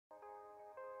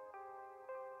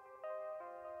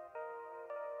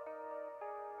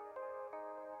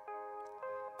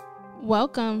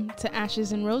Welcome to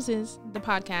Ashes and Roses, the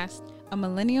podcast. A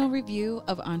millennial review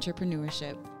of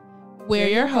entrepreneurship. We're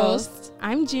your hosts.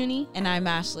 I'm Junie. And I'm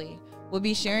Ashley. We'll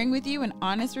be sharing with you an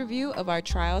honest review of our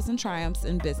trials and triumphs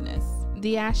in business.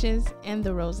 The Ashes and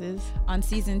the Roses. On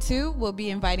season 2, we'll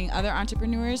be inviting other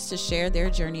entrepreneurs to share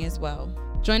their journey as well.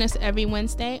 Join us every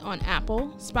Wednesday on Apple,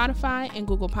 Spotify, and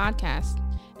Google Podcasts.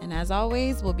 And as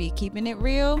always, we'll be keeping it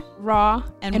real, raw,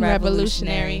 and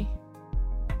revolutionary.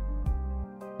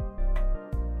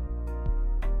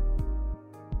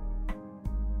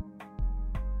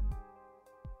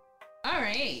 All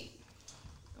right.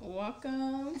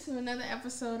 Welcome to another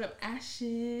episode of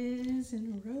Ashes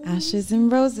and Roses. Ashes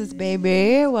and Roses,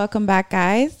 baby. Welcome back,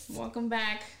 guys. Welcome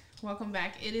back. Welcome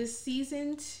back. It is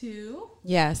season 2.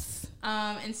 Yes.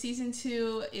 And season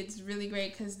 2, it's really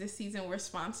great because this season we're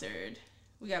sponsored.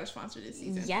 We got to sponsor this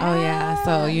season. Yes. Oh, yeah.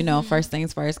 So, you know, first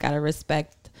things first, got to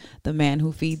respect the man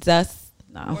who feeds us.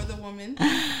 No. Or the woman.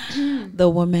 The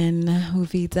woman who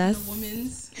feeds us. The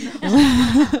women's.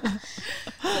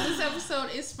 So this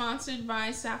episode is sponsored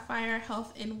by Sapphire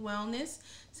Health and Wellness.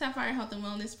 Sapphire Health and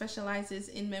Wellness specializes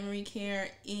in memory care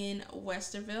in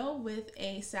Westerville with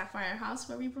a Sapphire House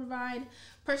where we provide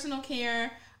personal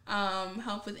care,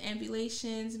 help with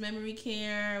ambulations, memory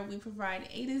care. We provide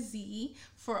A to Z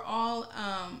for all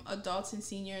adults and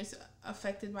seniors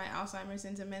affected by Alzheimer's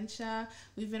and dementia.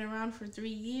 We've been around for 3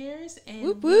 years, and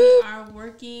whoop, we whoop. are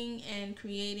working and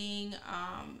creating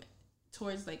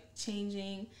towards like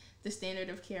changing the standard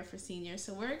of care for seniors.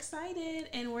 So we're excited,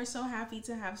 and we're so happy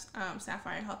to have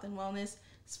Sapphire Health and Wellness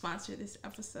sponsor this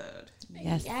episode.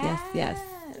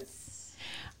 Yes.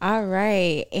 All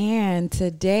right, and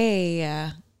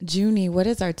today, Junie, what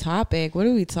is our topic? What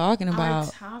are we talking about?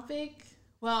 Our topic,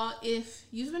 well, if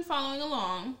you've been following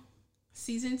along,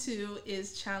 season 2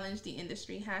 is Challenge the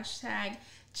Industry. #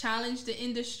 Challenge the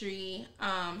Industry.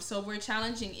 So we're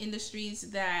challenging industries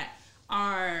that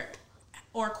are,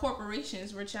 or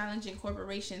corporations. We're challenging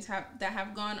corporations that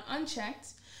have gone unchecked.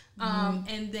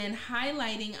 And then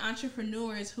highlighting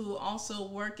entrepreneurs who also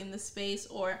work in the space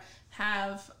or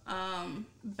have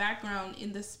background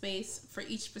in the space for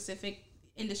each specific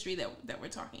industry that we're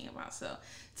talking about. So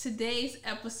today's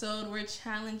episode, we're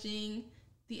challenging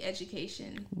the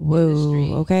education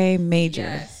industry. Okay,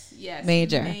 major. Yes,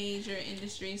 major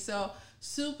industry. So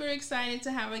super excited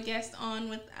to have a guest on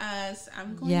with us.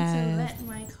 I'm going to let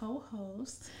my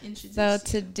co-host introduce So you.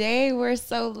 today we're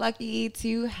so lucky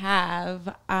to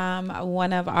have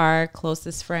one of our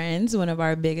closest friends, one of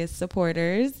our biggest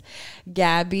supporters,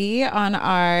 Gabby, on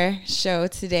our show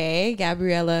today,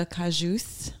 Gabriella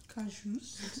Cajus.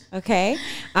 Okay.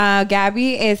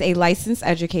 Gabby is a licensed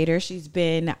educator. She's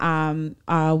been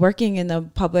working in the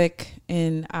public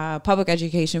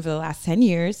education for the last 10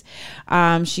 years.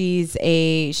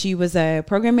 She was a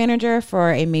program manager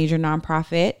for a major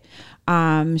nonprofit.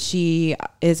 She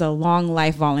is a long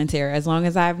life volunteer. As long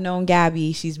as I've known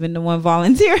Gabby, she's been the one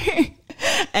volunteering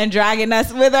and dragging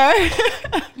us with her.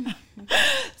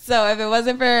 So if it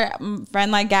wasn't for a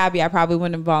friend like Gabby, I probably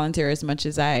wouldn't volunteer as much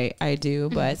as I do.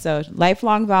 But so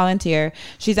lifelong volunteer.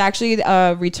 She's actually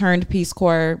a returned Peace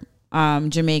Corps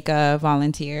Jamaica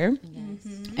volunteer. Yes.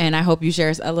 And I hope you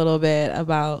share a little bit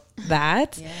about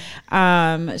that.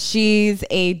 Yeah. She's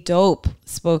a dope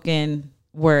spoken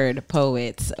word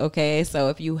poet. Okay, so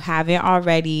if you haven't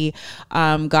already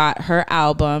got her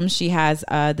album, she has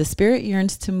The Spirit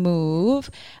Yearns to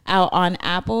Move out on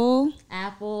Apple,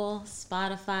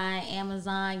 Spotify,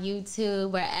 Amazon,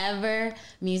 YouTube, wherever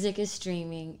music is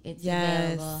streaming, it's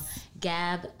available.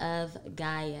 Gab of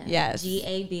Gaia. Yes.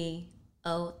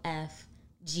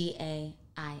 GABOFGAIA.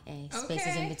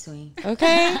 Spaces in between.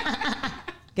 Okay.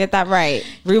 Get that right.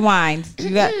 Rewind.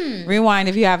 You got rewind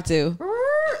if you have to.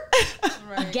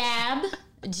 Right. Gab,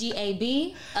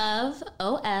 GAB of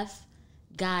OF,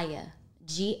 Gaia,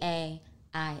 GAIA.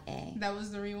 That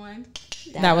was the rewind.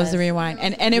 That was the rewind.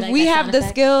 And if we have the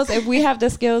skills,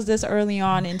 this early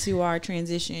on into our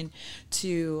transition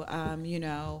to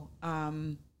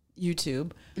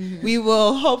YouTube, we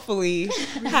will hopefully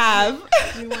have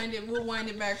We'll wind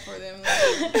it back for them.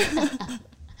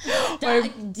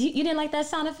 You didn't like that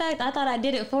sound effect? I thought I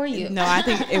did it for you. No, I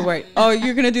think it worked. Oh,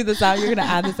 you're gonna do the sound. You're gonna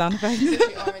add the sound effect. You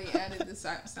already added the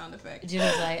sound effect.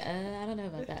 Jimmy's like, I don't know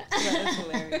about that. That's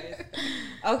hilarious.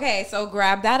 Okay, so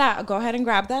grab that out. Go ahead and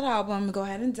grab that album. Go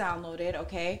ahead and download it.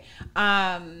 Okay.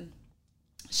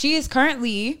 She is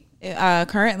currently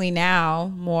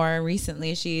now, more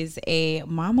recently, she's a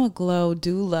Mama Glow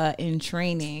doula in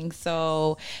training.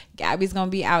 So Gabby's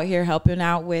gonna be out here helping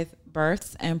out with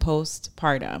births and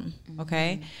postpartum.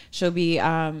 Okay, she'll be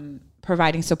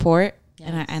providing support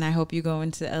Yes. And I hope you go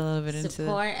into a little bit into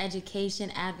Support,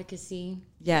 education, advocacy.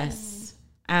 Yes.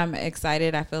 I'm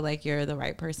excited. I feel like you're the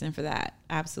right person for that.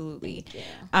 Absolutely.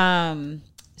 Thank you.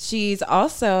 She's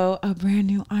also a brand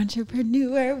new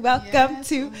entrepreneur. Welcome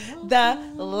to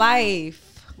the life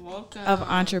of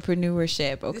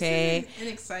entrepreneurship. Okay. This is an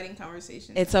exciting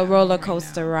conversation. It's a roller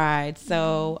coaster ride.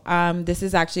 So this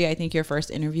is actually, I think, your first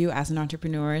interview as an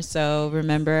entrepreneur. So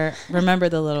remember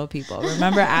the little people.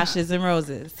 Remember ashes and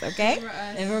roses. Okay.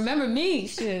 And remember me,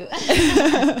 shoot.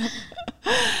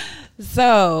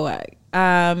 So,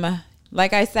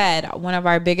 like I said, one of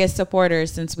our biggest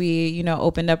supporters since we,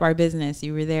 opened up our business.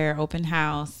 You were there, open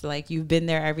house. Like, you've been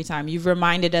there every time. You've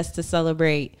reminded us to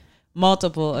celebrate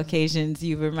multiple occasions.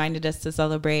 You've reminded us to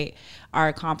celebrate our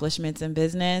accomplishments in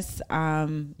business.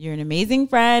 You're an amazing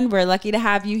friend. We're lucky to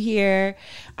have you here.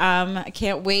 I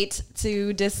can't wait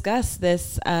to discuss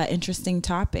this interesting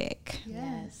topic.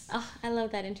 Yes. Oh, I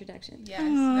love that introduction. Yes,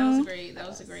 that was great. That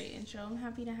was a great intro. I'm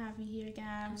happy to have you here,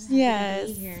 Gabs. Yes.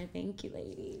 Be here. Thank you,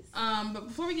 ladies. But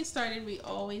before we get started, we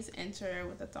always enter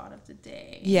with a thought of the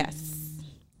day. Yes.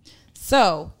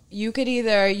 So you could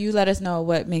you let us know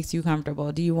what makes you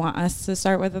comfortable. Do you want us to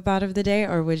start with the thought of the day,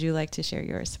 or would you like to share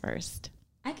yours first?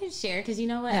 I can share because you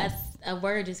know what? Yes. A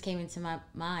word just came into my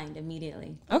mind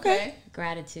immediately. Okay.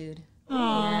 Gratitude.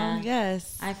 Oh,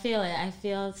 yes. I feel it. I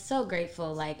feel so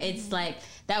grateful. Like it's like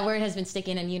that word has been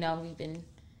sticking, and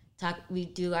we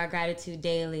do our gratitude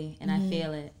daily, and I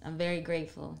feel it. I'm very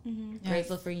grateful.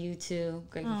 Grateful for you too.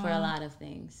 Grateful for a lot of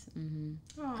things.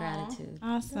 Gratitude.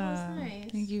 Awesome. That was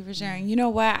nice. Thank you for sharing. You know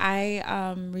what?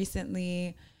 I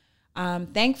recently,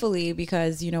 thankfully,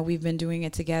 because we've been doing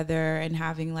it together and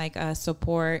having like a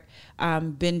support,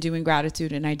 been doing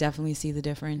gratitude, and I definitely see the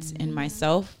difference in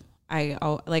myself.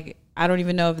 I don't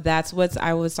even know if that's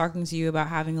I was talking to you about,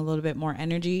 having a little bit more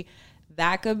energy.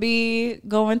 That could be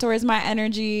going towards my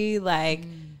energy. Like,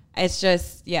 it's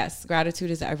just, yes,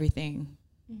 gratitude is everything.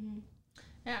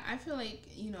 Yeah, I feel like,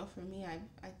 for me,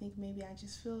 I think maybe I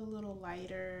just feel a little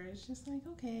lighter. It's just like,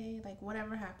 okay, like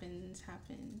whatever happens,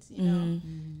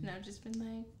 And I've just been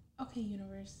like, okay,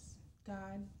 universe,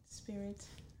 God, spirit,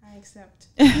 I accept.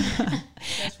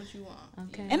 That's what you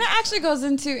want. Okay. And it actually goes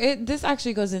into it. This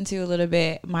actually goes into a little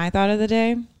bit my thought of the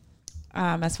day,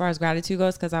 as far as gratitude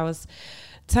goes, because I was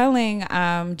telling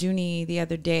Junie the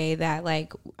other day that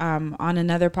on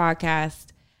another podcast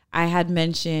I had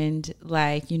mentioned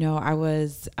I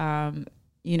was and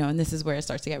this is where it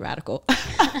starts to get radical.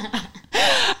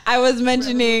 I was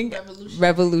mentioning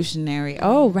revolutionary.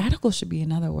 Oh, radical should be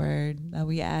another word that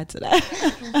we add to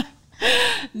that.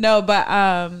 No,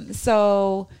 but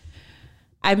so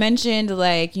I mentioned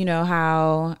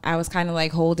how I was kind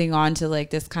of holding on to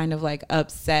this kind of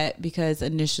upset because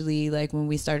initially when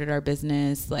we started our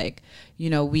business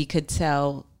we could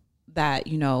tell that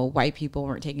white people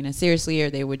weren't taking us seriously, or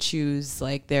they would choose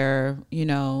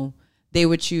they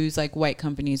would choose white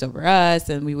companies over us,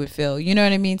 and we would feel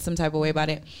some type of way about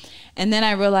it. And then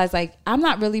I realized I'm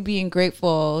not really being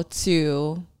grateful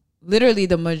to literally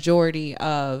the majority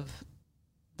of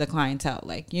the clientele,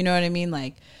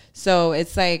 so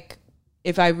it's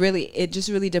it just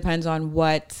really depends on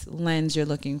what lens you're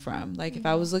looking from. If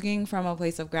I was looking from a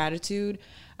place of gratitude,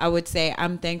 I would say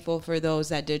I'm thankful for those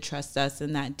that did trust us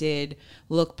and that did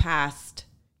look past,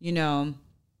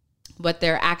 what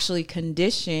they're actually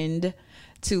conditioned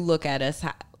to look at us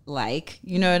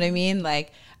you know what I mean?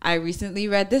 I recently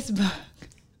read this book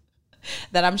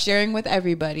that I'm sharing with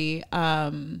everybody,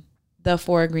 The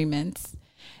 4 Agreements.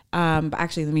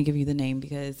 Actually, let me give you the name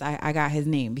because I got his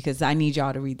name because I need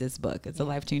y'all to read this book. It's a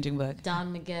life-changing book.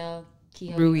 Don Miguel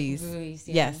Ruiz.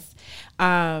 Yeah. Yes.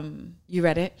 You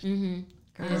read it? Mm-hmm.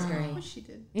 It is great. I wish she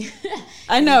did.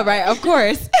 I know, right? Of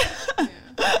course.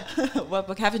 What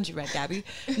book haven't you read, Gabby?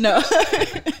 No.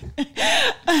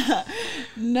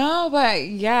 No, but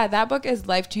yeah, that book is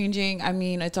life-changing. I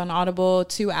mean, it's on Audible,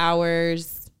 2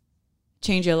 hours.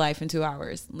 Change your life in 2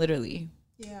 hours, literally.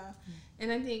 Yeah.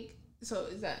 And I think, so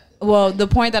is that... Well, the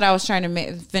point that I was trying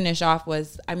to finish off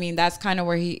was, I mean, that's kind of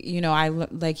where he,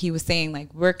 he was saying,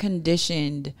 we're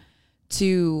conditioned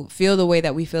to feel the way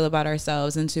that we feel about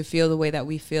ourselves and to feel the way that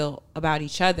we feel about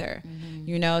each other,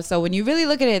 So when you really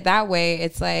look at it that way,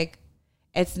 it's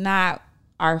it's not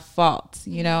our fault,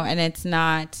 and it's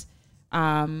not,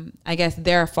 I guess,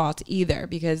 their fault either,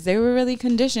 because they were really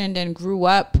conditioned and grew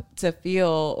up to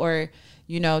feel or,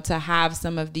 to have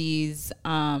some of these,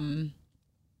 I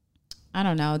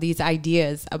don't know, these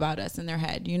ideas about us in their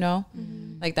head,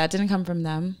 that didn't come from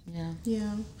them. Yeah.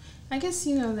 Yeah. I guess,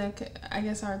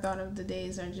 our thought of the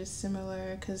days are just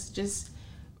similar because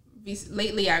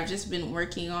lately I've just been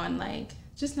working on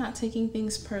just not taking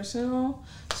things personal.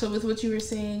 So with what you were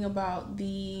saying about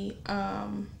the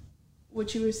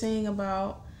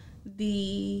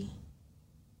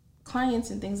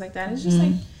clients and things like that, it's just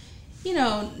like, you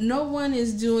know, no one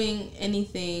is doing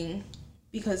anything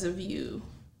because of you,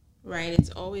 right? It's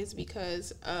always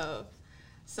because of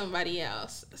somebody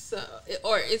else. So,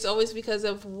 or it's always because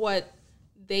of what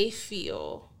they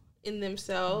feel in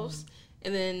themselves.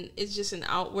 And then it's just an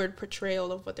outward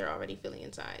portrayal of what they're already feeling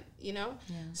inside, you know?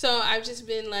 Yeah. So I've just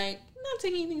been like, not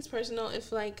taking things personal.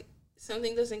 If like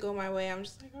something doesn't go my way, I'm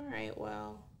just like, all right,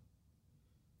 well,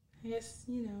 I guess,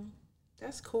 you know,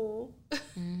 that's cool.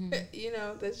 You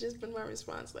know, that's just been my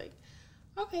response. Like,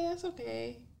 okay, that's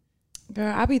okay.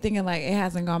 Girl, I be thinking like it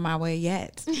hasn't gone my way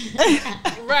yet.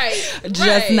 Right.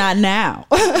 Just not now.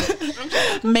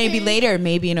 Like, maybe later,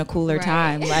 maybe in a cooler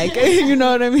time. Like, you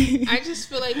know what I mean? I just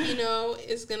feel like, you know,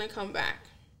 it's going to come back.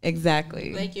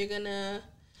 Exactly. Like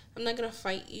I'm not going to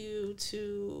fight you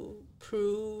to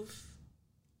prove,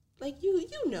 like you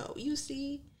know, you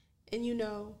see, and you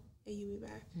know, and you be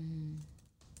back.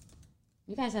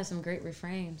 You guys have some great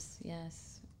reframes.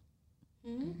 Yes.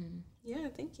 Yeah,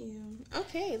 thank you.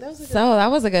 Okay, that was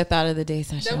that was a good thought of the day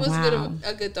session. That was wow.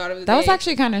 a good thought of the day. That was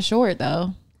actually kind of short,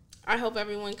 though. I hope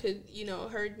everyone could, you know,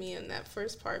 heard me in that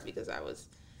first part because I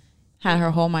had her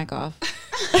whole mic off.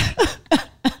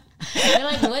 You're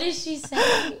like, what is she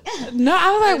saying? No,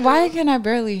 I was like, why can I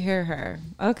barely hear her?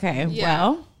 Okay,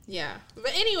 well. Yeah.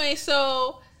 But anyway,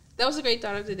 so that was a great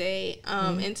thought of the day.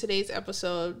 In today's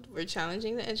episode, we're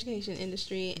challenging the education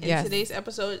industry. In today's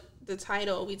episode, we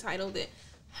titled it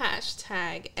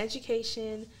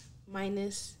 #education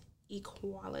minus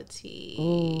equality.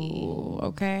 Ooh,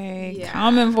 okay. Yeah.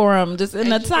 Common for them, just in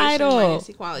education the title. Minus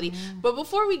equality. Yeah. But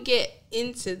before we get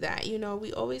into that, you know,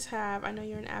 we always have, I know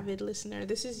you're an avid listener.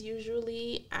 This is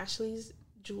usually Ashley's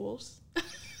jewels.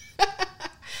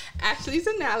 Ashley's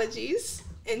analogies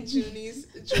and Junie's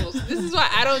jewels. This is why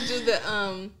I don't do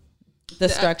the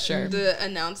structure, the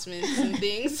announcements and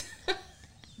things.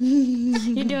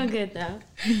 You're doing good though.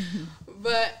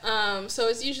 But so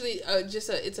it's usually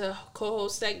it's a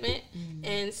co-host segment,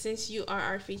 and since you are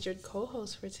our featured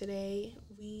co-host for today,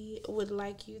 we would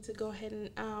like you to go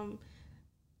ahead and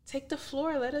take the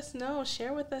floor. Let us know.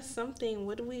 Share with us something.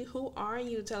 Who are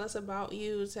you? Tell us about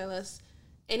you. Tell us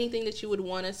anything that you would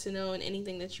want us to know, and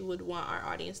anything that you would want our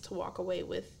audience to walk away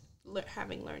with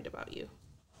having learned about you.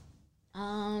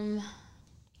 Well,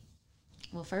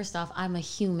 first off, I'm a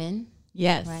human.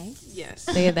 Yes. Right? Yes.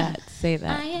 Say that.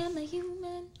 I am a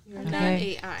human. You're not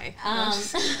AI.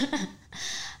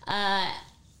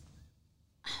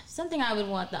 Something I would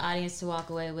want the audience to walk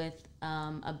away with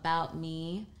about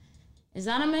me is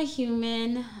that I'm a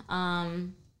human,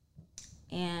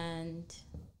 and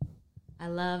I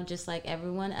love just like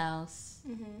everyone else.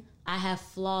 I have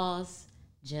flaws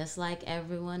just like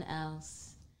everyone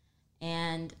else.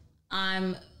 And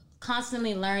I'm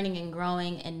constantly learning and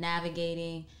growing and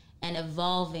navigating and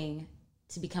evolving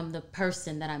to become the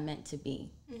person that I'm meant to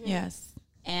be. Yes.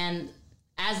 And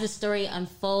as the story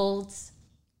unfolds,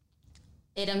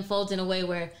 it unfolds in a way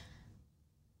where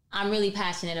I'm really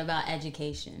passionate about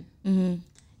education.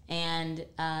 And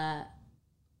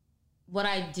what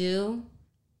I do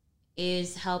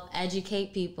is help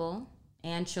educate people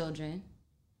and children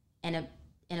and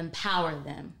empower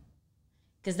them.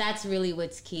 Because that's really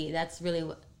what's key. That's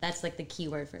like the key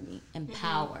word for me,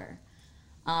 empower.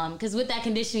 Because with that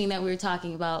conditioning that we were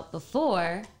talking about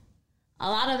before, a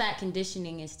lot of that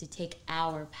conditioning is to take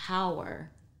our power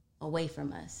away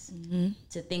from us.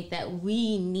 To think that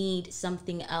we need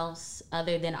something else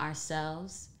other than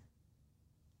ourselves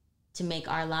to make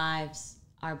our lives,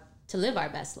 to live our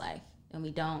best life. And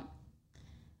we don't.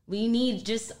 We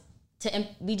just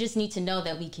need to know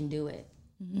that we can do it.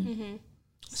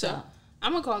 So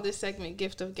I'm gonna call this segment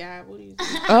 "Gift of Gab." What do you think?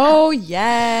 Oh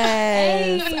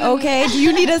yes. Hey. Okay. Do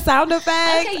you need a sound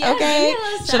effect? Okay.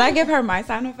 Should I give her my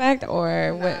sound effect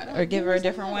or what? Or give her a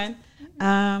different one?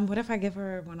 What if I give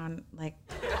her one on like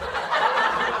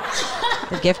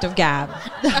the Gift of Gab?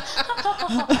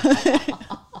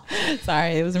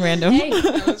 Sorry, it was random.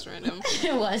 That was random.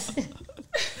 It was.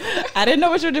 I didn't know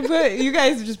what you to put. You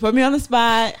guys just put me on the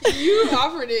spot. You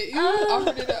offered it. You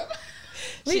offered it up.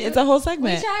 It's a whole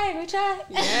segment. We tried.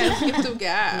 Yes, Gift of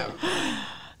Gab.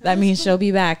 That means she'll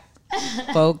be back,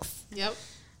 folks. Yep.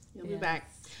 You'll be back.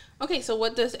 Okay, so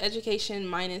what does education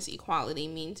minus equality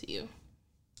mean to you?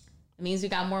 It means we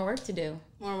got more work to do.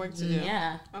 More work to do.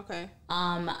 Yeah. Okay.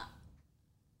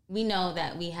 We know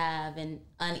that we have an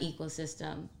unequal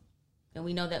system, and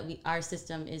we know that our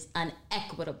system is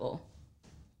unequitable.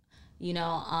 You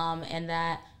know, and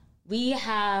that we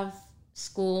have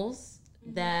schools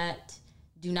that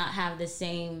do not have the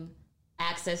same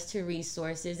access to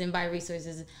resources. And by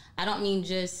resources, I don't mean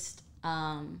just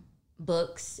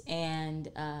books and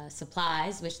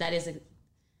supplies, which that is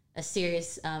a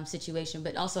serious situation,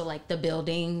 but also like the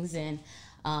buildings and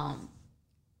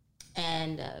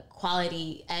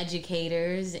quality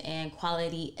educators and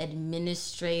quality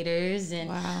administrators. And,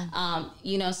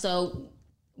 so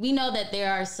we know that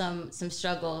there are some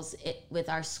struggles with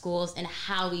our schools and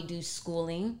how we do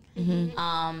schooling.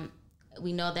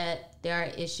 We know that there are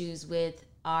issues with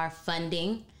our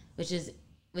funding, which is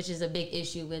a big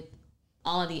issue with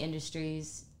all of the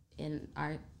industries in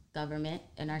our government,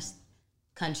 in our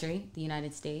country, the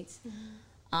United States.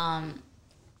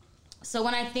 So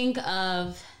when I think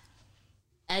of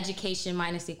education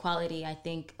minus equality, I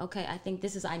think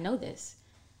I know this.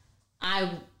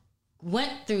 I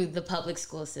went through the public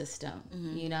school system,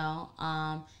 and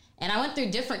I went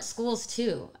through different schools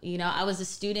too. I was a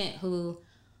student who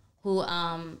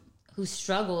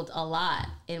struggled a lot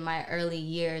in my early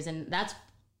years, and that's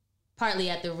partly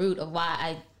at the root of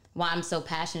why I'm so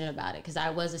passionate about it, because I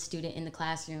was a student in the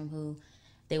classroom who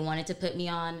they wanted to put me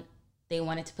on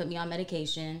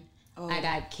medication. I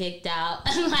got kicked out.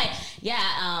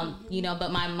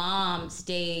 But my mom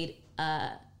stayed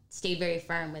very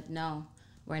firm with, no,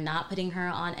 we're not putting her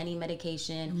on any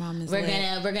medication.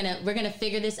 We're gonna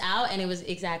figure this out. And it was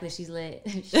exactly, she's lit.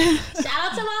 Shout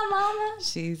out to my mama.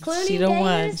 She the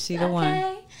one. She the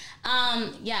one.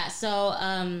 And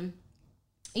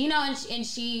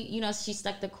she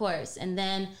stuck the course. And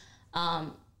then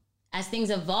as things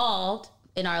evolved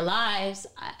in our lives,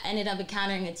 I ended up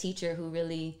encountering a teacher who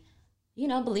really,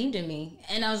 believed in me.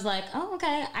 And I was like, oh,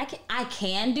 okay, I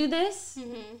can do this.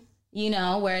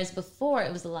 Whereas before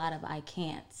it was a lot of I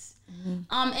can'ts. And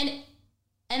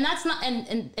that's not,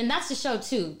 and that's to show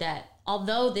too that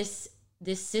although this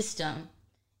system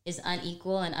is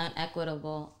unequal and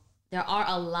unequitable, there are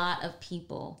a lot of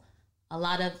people, a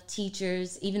lot of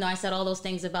teachers, even though I said all those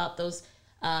things about those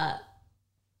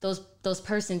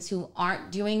persons who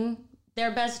aren't doing their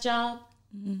best job,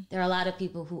 there are a lot of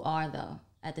people who are, though,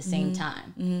 at the same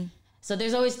time. So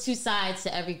there's always two sides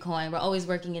to every coin. We're always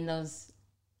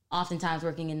oftentimes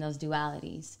working in those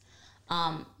dualities.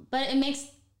 But it makes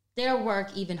their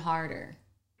work even harder.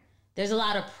 There's a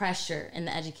lot of pressure in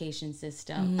the education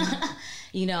system,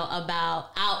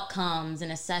 about outcomes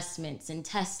and assessments and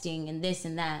testing and this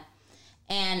and that.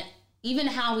 And even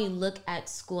how we look at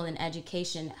school and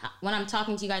education, when I'm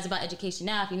talking to you guys about education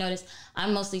now, if you notice,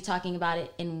 I'm mostly talking about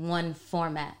it in one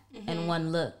format and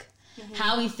one look.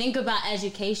 How we think about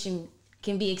education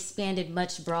can be expanded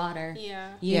much broader.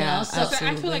 So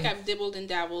I feel like I've dibbled and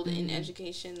dabbled in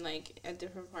education, like at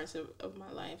different parts of my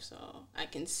life, so I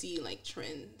can see like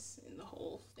trends in the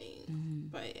whole thing.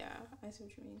 But yeah, I see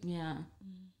what you mean.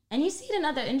 And you see it in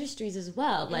other industries as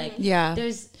well. Like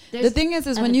there's the thing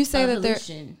is when you say that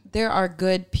there are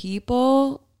good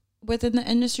people within the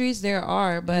industries, there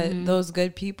are, but those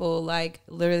good people like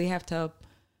literally have to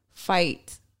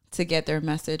fight to get their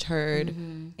message heard,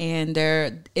 and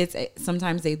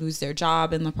sometimes they lose their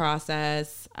job in the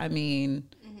process. I mean,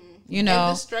 and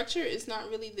the structure is not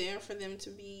really there for them to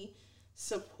be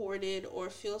supported or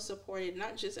feel supported,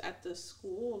 not just at the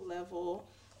school level,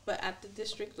 but at the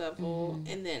district level,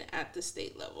 and then at the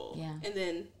state level, and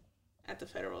then at the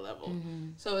federal level.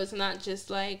 So it's not just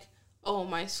like, oh,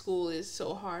 my school is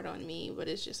so hard on me, but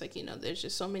it's just like, there's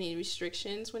just so many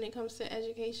restrictions when it comes to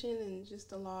education and just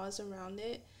the laws around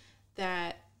it,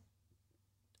 that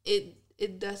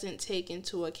it doesn't take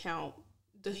into account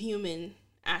the human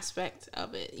aspect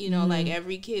of it. Like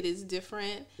every kid is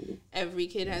different. Every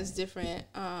kid has different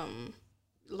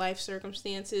life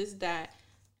circumstances that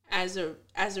as a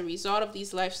result of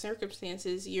these life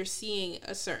circumstances, you're seeing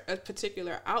a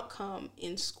particular outcome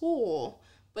in school,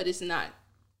 but it's not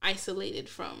isolated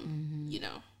from,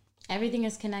 Everything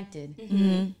is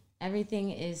connected.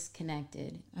 Everything is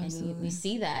connected. Absolutely. And we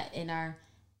see that in our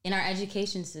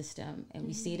education system, and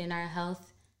we see it in our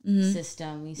health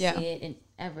system. We see it in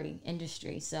every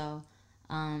industry. So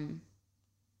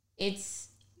it's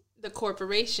the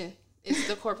corporation. It's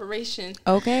the corporation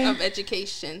of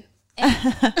education.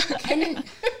 And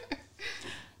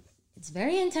it's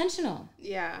very intentional.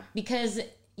 Yeah. Because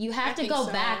you have to go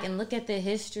back and look at the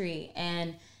history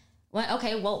and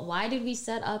why did we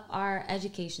set up our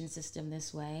education system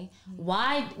this way?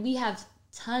 Why we have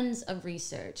tons of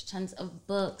research, tons of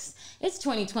books. It's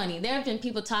 2020. There have been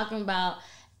people talking about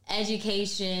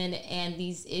education and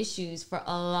these issues for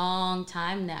a long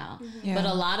time now. But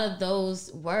a lot of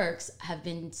those works have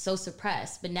been so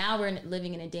suppressed. But now we're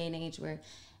living in a day and age where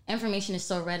information is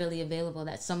so readily available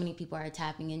that so many people are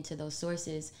tapping into those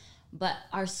sources. but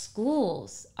our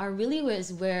schools are really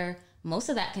where most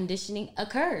of that conditioning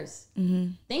occurs.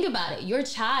 Think about it. Your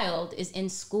child is in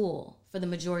school for the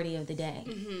majority of the day.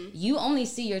 You only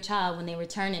see your child when they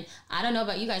return. And I don't know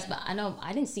about you guys, but I know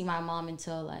I didn't see my mom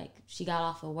until like she got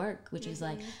off of work, which was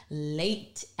like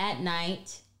late at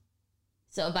night.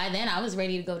 So by then I was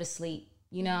ready to go to sleep,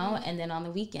 you know, and then on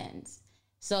the weekends.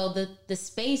 So the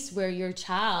space where your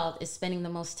child is spending the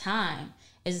most time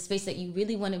is a space that you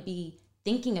really want to be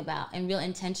thinking about and real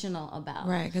intentional about.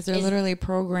 Right, because they're literally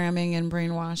programming and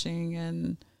brainwashing.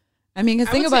 And I mean,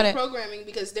 because think about it. Programming,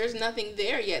 because there's nothing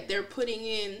there yet. They're putting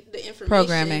in the information.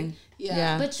 Programming.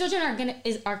 Yeah. But children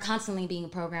are constantly being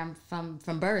programmed from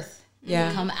birth. Yeah.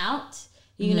 To come out,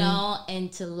 you know,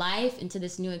 into life, into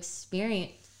this new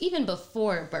experience, even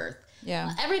before birth.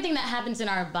 Yeah. Everything that happens in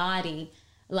our body,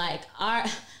 like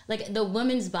the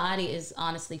woman's body is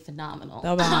honestly phenomenal.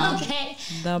 The bomb. Okay.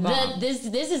 The bomb. This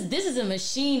is a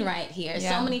machine right here.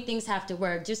 Yeah. So many things have to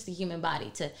work, just the human body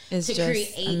to Just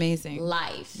create amazing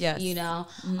life. Yes. You know?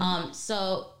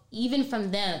 So even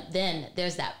from then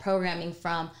there's that programming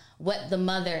from what the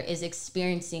mother is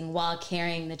experiencing while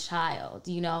carrying the child,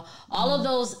 you know, all of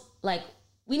those, like,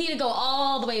 we need to go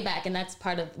all the way back. And that's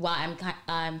part of why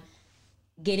I'm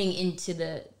getting into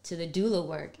the doula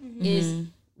work is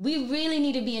we really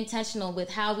need to be intentional with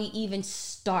how we even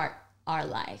start our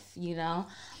life, you know?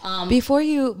 Before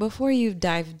you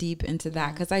dive deep into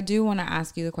that, because I do want to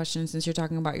ask you the question, since you're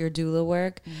talking about your doula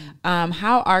work,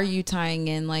 how are you tying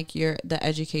in like the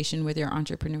education with your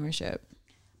entrepreneurship?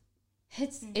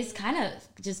 It's kind of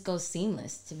just goes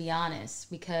seamless, to be honest,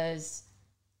 because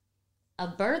a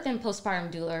birth and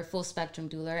postpartum doula or full spectrum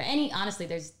doula, or honestly,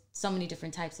 there's so many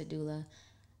different types of doula.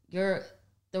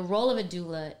 The role of a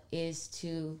doula is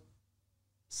to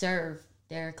serve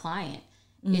their client,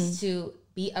 is to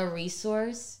be a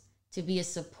resource, to be a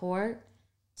support,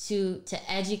 to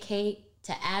educate,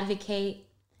 to advocate,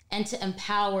 and to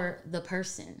empower the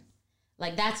person.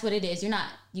 Like, that's what it is.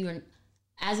 You're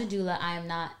as a doula,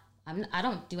 I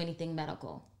don't do anything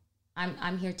medical.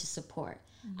 I'm here to support.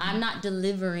 I'm not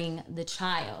delivering the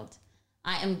child.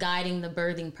 I am guiding the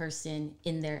birthing person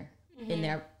in their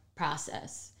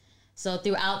process. So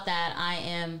throughout that, I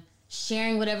am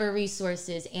sharing whatever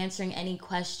resources, answering any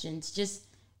questions, just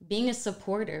being a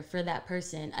supporter for that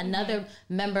person, another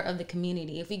member of the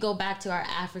community. If we go back to our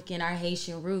African, our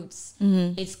Haitian roots,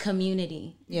 it's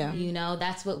community. Yeah. You know,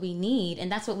 that's what we need.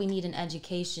 And that's what we need in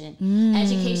education.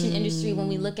 Education industry, when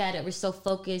we look at it, we're so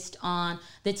focused on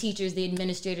the teachers, the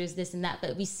administrators, this and that.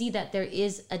 But we see that there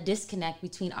is a disconnect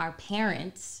between our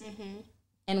parents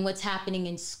and what's happening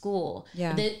in school.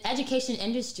 Yeah. The education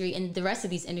industry and the rest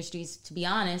of these industries, to be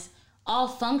honest, all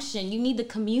function. You need the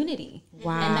community.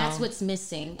 Wow. And that's what's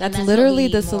missing. That's literally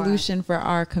the solution for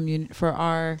our community, for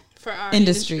our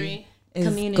industry. Is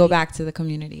community. Go back to the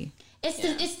community. It's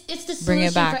the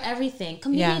solution for everything.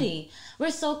 Community. Yeah. We're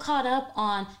so caught up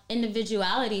on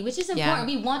individuality, which is important.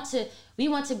 Yeah. We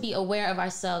want to be aware of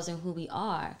ourselves and who we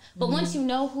are. But once you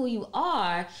know who you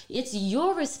are, it's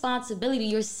your responsibility,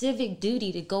 your civic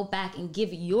duty to go back and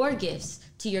give your gifts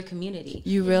to your community.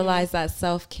 You realize that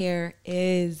self-care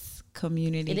is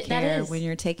community care. When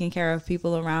you're taking care of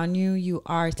people around you, you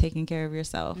are taking care of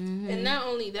yourself. And not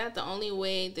only that, the only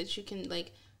way that you can,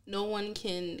 like, no one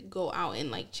can go out and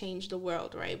like change the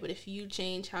world, right? But if you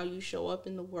change how you show up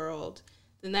in the world,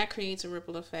 then that creates a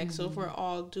ripple effect. So if we're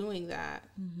all doing that,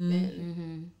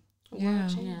 then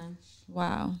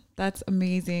wow, that's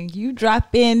amazing. You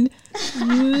drop in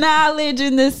knowledge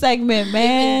in this segment,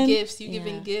 man.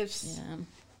 Giving gifts.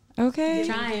 Yeah. Okay.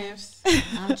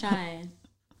 I'm trying.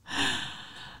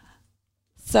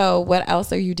 So what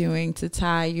else are you doing to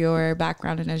tie your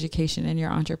background in education and your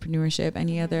entrepreneurship?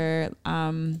 Any other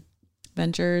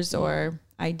ventures or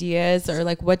ideas, or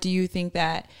like, what do you think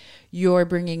that you're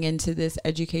bringing into this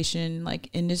education like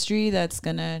industry that's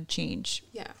gonna change?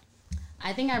 Yeah,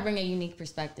 I think I bring a unique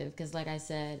perspective because, like I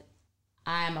said,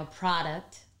 I am a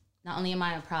product. Not only am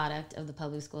I a product of the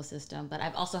public school system, but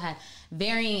I've also had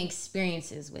varying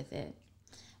experiences with it.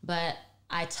 But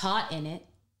I taught in it.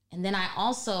 And then I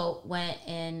also went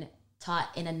and taught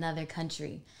in another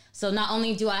country. So not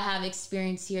only do I have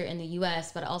experience here in the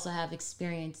U.S., but I also have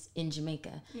experience in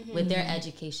Jamaica with their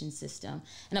education system.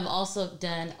 And I've also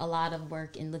done a lot of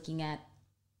work in looking at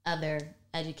other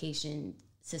education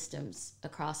systems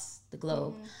across the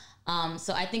globe.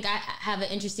 So I think I have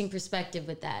an interesting perspective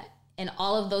with that. And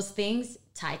all of those things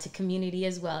tie to community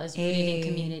as well, as rooted in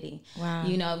community. Wow.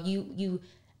 You know,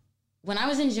 when I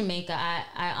was in Jamaica,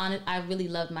 I really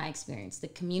loved my experience. The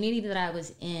community that I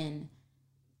was in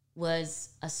was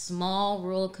a small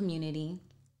rural community.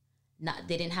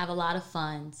 They didn't have a lot of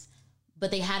funds,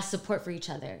 but they had support for each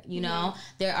other. You know,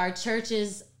 there are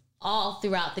churches all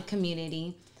throughout the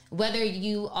community, whether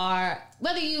you are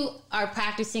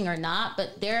practicing or not,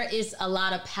 but there is a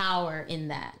lot of power in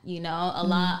that, you know, a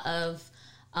lot of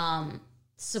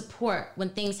support when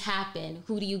things happen.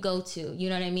 Who do you go to? You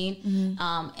know what I mean?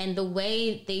 And the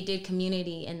way they did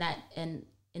community in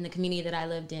the community that I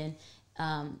lived in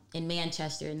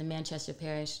Manchester, in the Manchester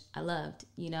parish, I loved,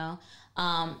 you know?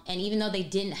 And even though they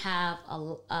didn't have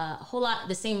a whole lot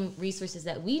the same resources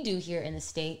that we do here in the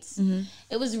States,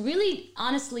 it was really,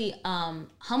 honestly,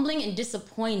 humbling and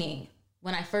disappointing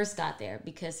when I first got there,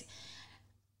 because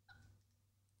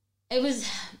it was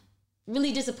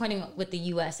really disappointing with the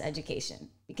U.S. education,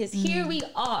 because here we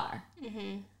are,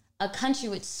 a country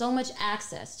with so much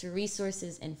access to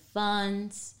resources and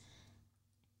funds,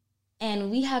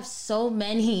 and we have so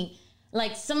many,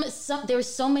 like there were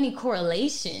so many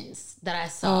correlations that I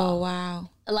saw. Oh, wow.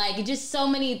 Like just so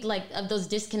many like of those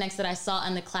disconnects that I saw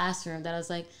in the classroom that I was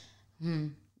like,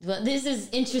 well, this is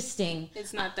interesting.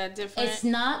 It's not that different. It's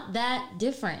not that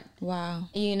different. Wow.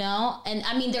 You know? And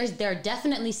I mean, there are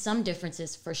definitely some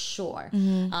differences for sure.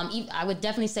 I would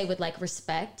definitely say with like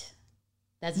respect,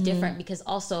 that's different, because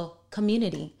also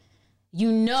community.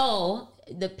 You know,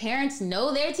 the parents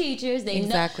know their teachers. They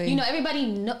know, you know, everybody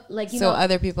know, like, you know. So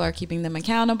other people are keeping them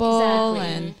accountable.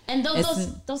 Exactly. And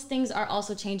those things are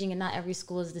also changing, and not every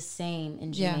school is the same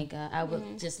in Jamaica. I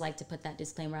would just like to put that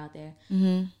disclaimer out there.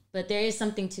 But there is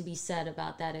something to be said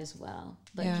about that as well.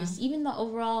 But just even the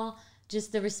overall,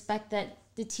 just the respect that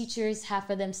the teachers have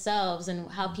for themselves and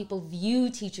how people view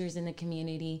teachers in the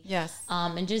community. Yes.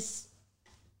 And just,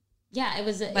 it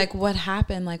was like what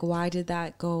happened? Like, why did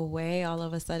that go away all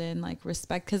of a sudden? Like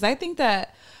respect, because I think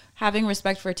that having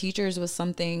respect for teachers was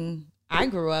something I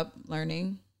grew up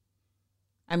learning.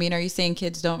 I mean, are you saying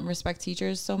kids don't respect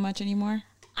teachers so much anymore?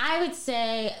 I would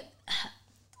say.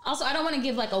 Also, I don't want to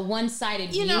give like a one-sided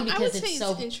view, because I would say it's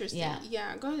so interesting.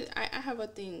 Yeah, go ahead. I have a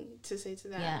thing to say to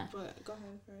that, but go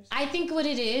ahead first. I think what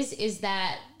it is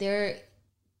that there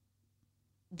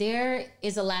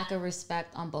is a lack of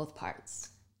respect on both parts.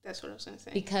 That's what I was going to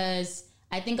say. Because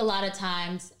I think a lot of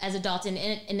times as adults in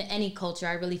any culture,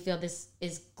 I really feel this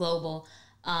is global.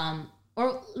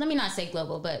 Or let me not say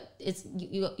global, but it's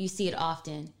you see it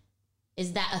often,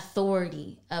 is that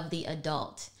authority of the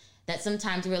adult. That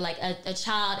sometimes we're like a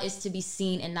child is to be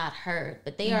seen and not heard,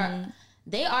 but they are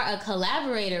a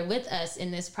collaborator with us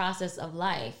in this process of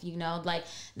life, you know, like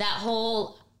that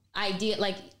whole idea,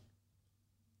 like,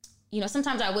 you know,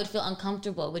 sometimes I would feel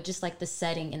uncomfortable with just like the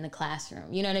setting in the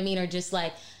classroom, you know what I mean? Or just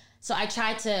like, so I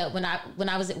tried to, when I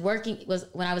was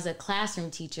when I was a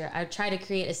classroom teacher, I tried to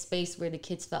create a space where the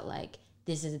kids felt like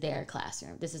this is their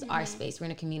classroom. This is our space. We're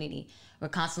in a community. We're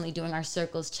constantly doing our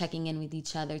circles, checking in with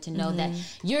each other to know that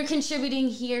you're contributing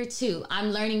here too.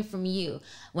 I'm learning from you.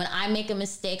 When I make a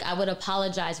mistake, I would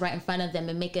apologize right in front of them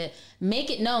and make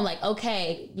it known, like,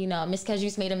 okay, you know, Miss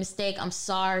Kajus made a mistake. I'm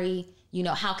sorry. You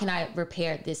know, how can I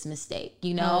repair this mistake?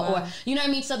 You know, or you know what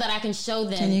I mean, so that I can show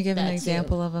them. Can you give an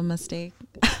example of a mistake?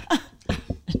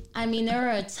 I mean, there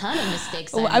are a ton of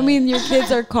mistakes. I mean, your kids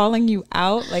are calling you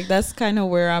out. Like, that's kind of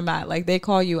where I'm at. Like, they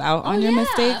call you out on your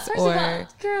mistakes, First or of all,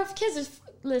 girl, kids are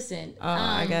listen.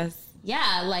 I guess.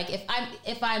 Yeah, like if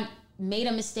I made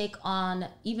a mistake on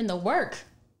even the work.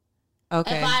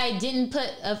 Okay. If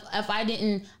I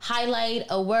didn't highlight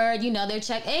a word, you know, they're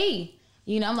check. Hey,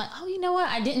 you know, I'm like, oh, you know what?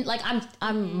 I didn't like.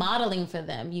 I'm modeling for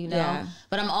them, you know,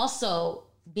 but I'm also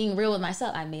being real with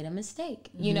myself. I made a mistake.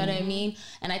 You know what I mean?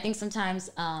 And I think sometimes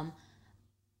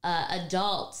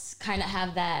adults kind of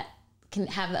can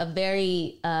have a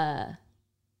very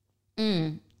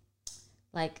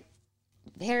like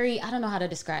very, I don't know how to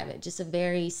describe it, just a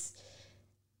very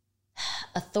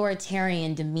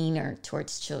authoritarian demeanor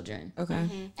towards children. Okay.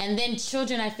 And then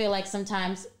children, I feel like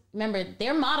sometimes, remember,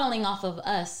 they're modeling off of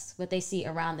us, what they see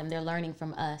around them. They're learning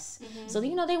from us. So,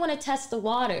 you know, they want to test the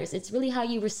waters. It's really how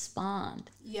you respond.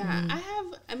 Yeah, I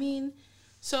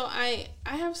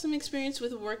have some experience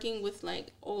with working with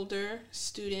like older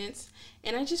students,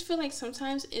 and I just feel like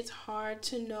sometimes it's hard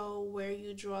to know where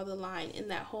you draw the line in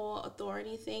that whole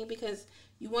authority thing, because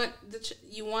you want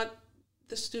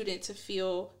the student to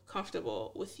feel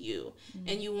comfortable with you,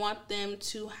 and you want them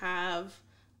to have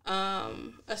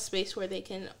a space where they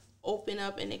can open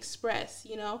up and express,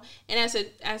 you know. And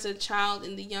as a child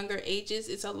in the younger ages,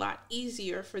 it's a lot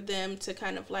easier for them to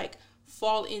kind of like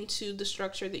fall into the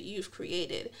structure that you've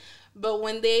created. But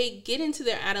when they get into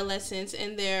their adolescence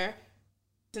and they're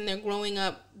growing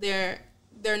up, their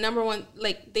number one,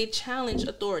 like, they challenge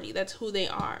authority. That's who they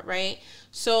are, right?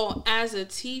 So as a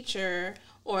teacher,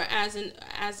 or as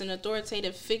an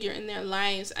authoritative figure in their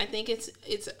lives, I think it's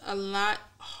a lot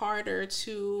harder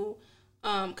to,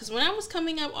 because when I was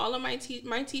coming up, all of my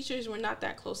teachers were not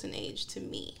that close in age to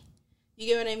me. You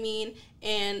get what I mean?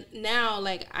 And now,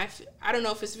 like, I don't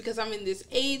know if it's because I'm in this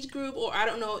age group, or I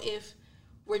don't know if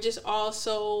we're just all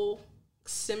so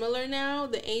similar now.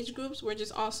 The age groups, we're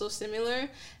just all so similar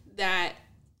that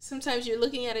sometimes you're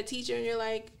looking at a teacher and you're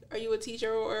like, are you a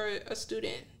teacher or a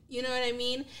student? You know what I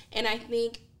mean? And I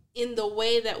think in the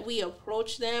way that we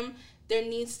approach them, there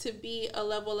needs to be a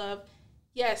level of,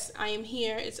 yes, I am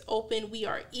here, it's open, we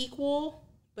are equal,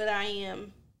 but I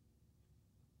am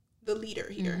the leader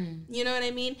here. Mm-hmm. You know what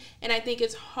I mean? And I think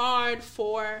it's hard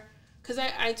for, because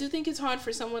I do think it's hard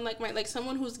for someone like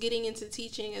someone who's getting into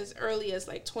teaching as early as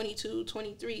like 22,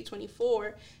 23,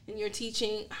 24, and you're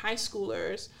teaching high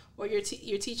schoolers, or you're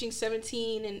teaching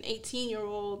 17 and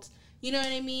 18-year-olds, you know what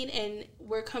I mean? And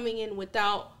we're coming in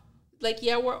without, like,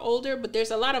 yeah, we're older, but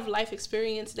there's a lot of life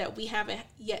experience that we haven't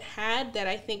yet had, that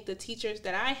I think the teachers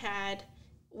that I had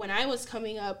when I was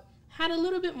coming up had a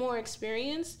little bit more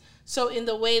experience. So in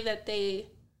the way that they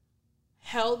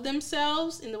held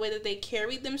themselves, in the way that they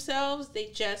carried themselves, they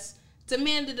just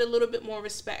demanded a little bit more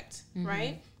respect, mm-hmm.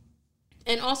 right?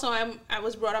 And also I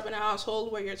was brought up in a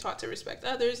household where you're taught to respect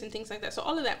others and things like that. So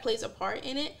all of that plays a part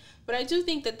in it. But I do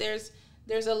think that there's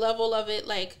a level of it,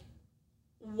 like,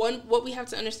 what we have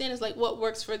to understand is, like, what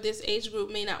works for this age group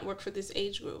may not work for this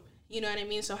age group. You know what I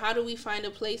mean? So how do we find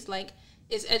a place, like,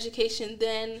 is education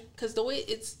then, because the way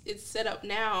it's set up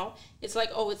now, it's like,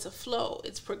 oh, it's a flow,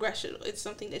 it's progression, it's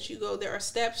something that you go, there are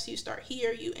steps, you start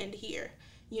here, you end here,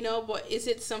 you know, but is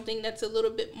it something that's a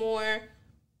little bit more,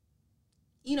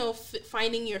 you know,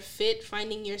 finding your fit,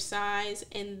 finding your size,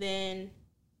 and then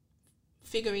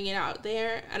figuring it out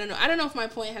there? I don't know if my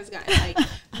point has gotten, like,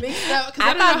 mixed up, because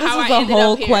I don't know how I ended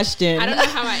up here. Question. I don't know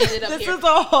how I ended up this here. This is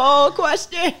a whole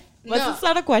question. Was no, this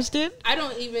not a question? I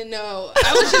don't even know.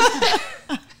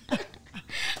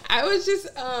 I was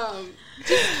just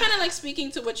kind of like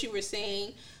speaking to what you were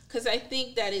saying, because I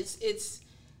think that it's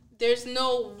there's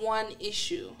no one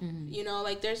issue, mm-hmm. you know,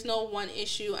 like, there's no one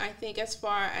issue. I think as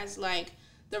far as, like,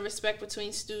 the respect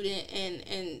between student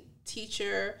and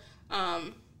teacher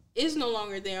is no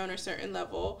longer there on a certain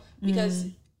level, because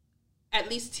mm-hmm. at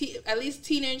least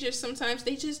teenagers, sometimes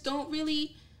they just don't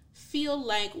really feel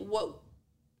like what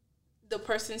the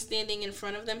person standing in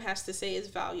front of them has to say is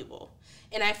valuable.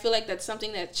 And I feel like that's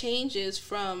something that changes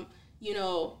from, you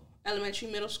know, elementary,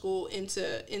 middle school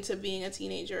into being a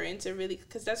teenager, into really,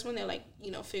 because that's when they're, like,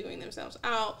 you know, figuring themselves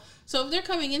out. So if they're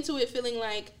coming into it feeling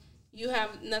like you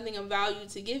have nothing of value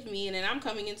to give me, and then I'm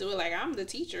coming into it like, I'm the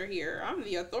teacher here, I'm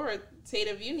the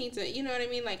authoritative, you need to, you know what I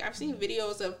mean? Like, I've seen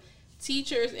videos of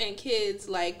teachers and kids,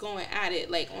 like, going at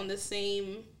it, like, on the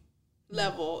same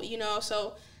level, you know?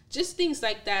 So just things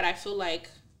like that, I feel like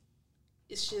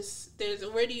it's just,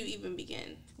 where do you even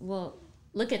begin? Well,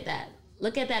 look at that.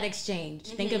 Look at that exchange.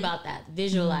 Mm-hmm. Think about that.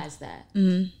 Visualize mm-hmm. that.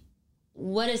 Mm-hmm.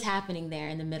 What is happening there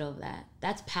in the middle of that?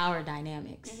 That's power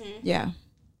dynamics. Mm-hmm. Yeah.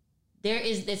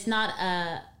 It's not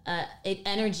an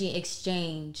energy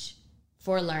exchange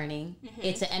for learning. Mm-hmm.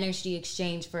 It's an energy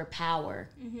exchange for power,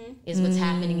 mm-hmm. is what's mm-hmm.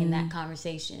 happening in that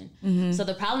conversation. Mm-hmm. So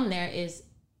the problem there is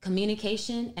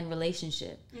communication and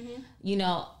relationship. Mm-hmm. You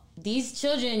know, these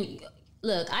children,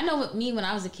 look, I know what me when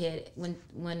I was a kid, when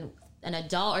an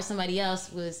adult or somebody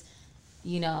else was,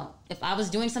 you know, if I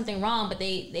was doing something wrong, but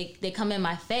they come in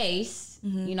my face,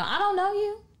 mm-hmm. you know, I don't know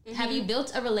you. Mm-hmm. Have you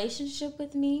built a relationship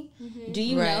with me? Mm-hmm. Do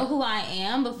you know who I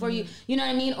am before mm-hmm. you know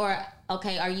what I mean? Or,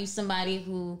 okay, are you somebody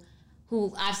who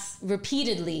I've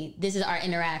repeatedly, this is our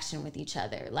interaction with each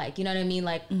other. Like, you know what I mean?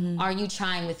 Like, mm-hmm. are you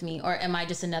trying with me, or am I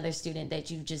just another student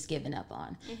that you've just given up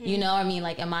on? Mm-hmm. You know what I mean?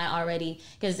 Like, am I already,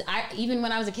 because even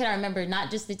when I was a kid, I remember not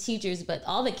just the teachers, but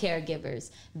all the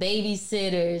caregivers,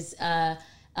 babysitters,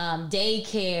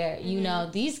 daycare, mm-hmm. you know,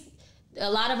 a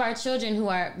lot of our children who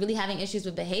are really having issues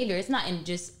with behavior, it's not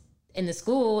just in the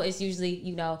school, it's usually,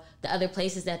 you know, the other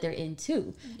places that they're in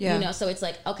too. Yeah. You know, so it's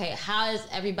like, okay, how is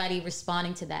everybody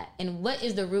responding to that? And what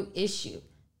is the root issue?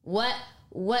 What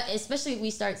especially if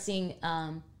we start seeing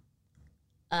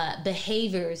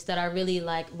behaviors that are really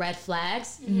like red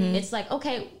flags, mm-hmm. it's like,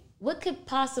 okay, what could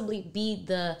possibly be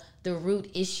the root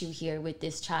issue here with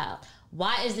this child?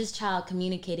 Why is this child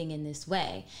communicating in this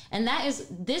way? And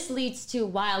this leads to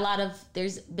why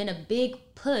there's been a big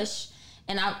push,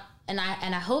 and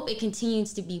I hope it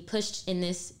continues to be pushed in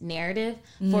this narrative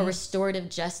mm-hmm. for restorative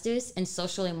justice and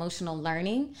social emotional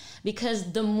learning,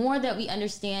 because the more that we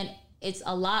understand, it's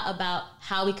a lot about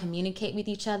how we communicate with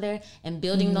each other and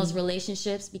building mm-hmm. those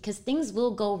relationships, because things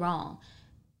will go wrong.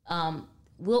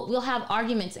 we'll have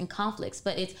arguments and conflicts,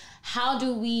 but it's how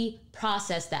do we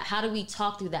process that? How do we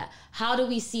talk through that? How do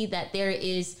we see that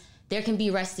there can be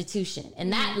restitution?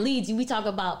 And that leads, we talk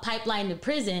about pipeline to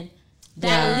prison,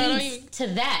 that leads to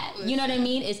that. You know what I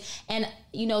mean? And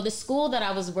you know, the school that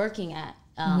I was working at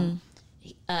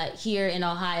here in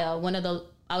Ohio,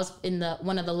 I was in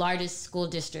one of the largest school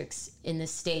districts in the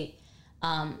state.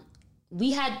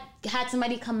 We had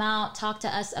somebody come out, talk to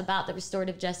us about the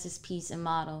restorative justice piece and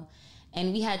model,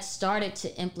 and we had started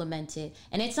to implement it.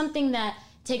 And it's something that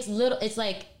takes it's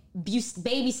like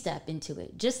baby step into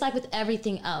it, just like with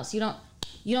everything else. You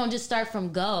don't just start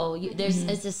from go.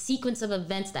 It's a sequence of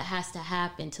events that has to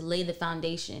happen to lay the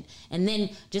foundation, and then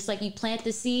just like you plant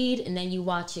the seed, and then you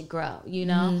watch it grow. You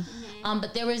know,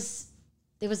 but there was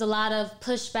a lot of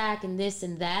pushback and this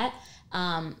and that,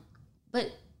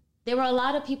 but there were a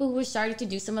lot of people who were starting to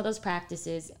do some of those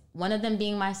practices. One of them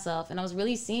being myself, and I was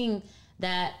really seeing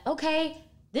that, okay,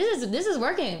 this is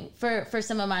working for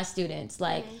some of my students.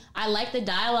 Like, I like the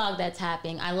dialogue that's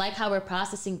happening. I like how we're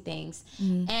processing things.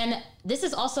 And this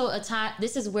is also a time,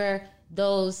 this is where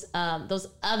those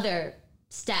other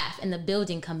staff in the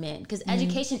building come in, because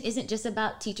education isn't just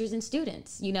about teachers and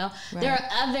students, you know? Right. There are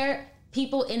other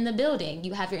people in the building.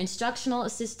 You have your instructional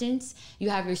assistants, you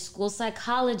have your school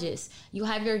psychologists, you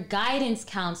have your guidance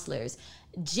counselors,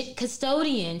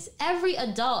 custodians, every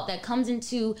adult that comes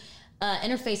into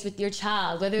interface with your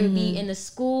child, whether it be in the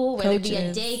school, whether it be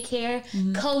a daycare,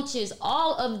 coaches,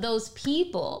 all of those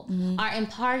people are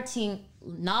imparting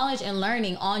knowledge and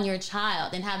learning on your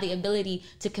child, and have the ability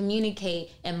to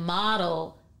communicate and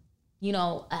model, you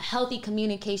know, a healthy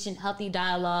communication, healthy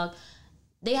dialogue.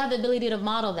 They have the ability to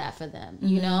model that for them,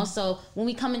 you know? So when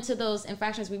we come into those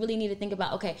infractions, we really need to think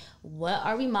about, okay, what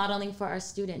are we modeling for our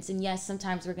students? And yes,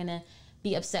 sometimes we're gonna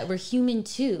be upset. We're human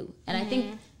too. And I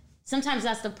think sometimes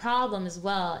that's the problem as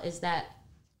well, is that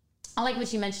I like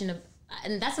what you mentioned,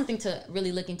 and that's something to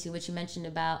really look into, what you mentioned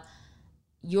about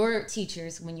your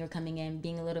teachers when you're coming in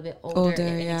being a little bit older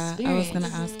and experienced. I was going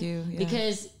to ask you. Yeah.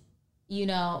 Because, you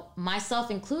know, myself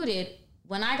included,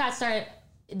 when I got started,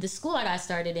 the school I got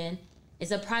started in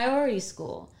is a priority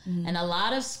school. And a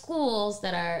lot of schools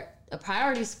that are a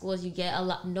priority schools, you get a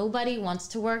lot, nobody wants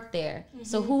to work there.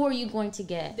 So who are you going to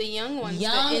get? The young ones.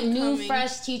 Young, new,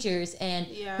 fresh teachers, and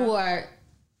who are,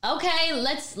 okay,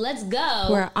 let's go.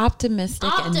 Who are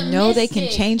optimistic and know they can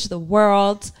change the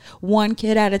world one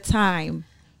kid at a time.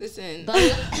 Listen. But,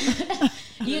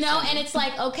 you know, and it's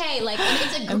like, okay, like,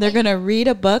 and they're going to read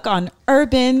a book on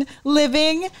urban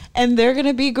living, and they're going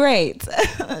to be great.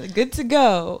 Good to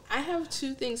go. I have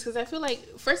two things, because I feel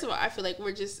like, first of all, I feel like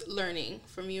we're just learning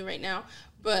from you right now.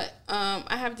 But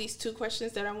I have these two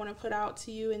questions that I want to put out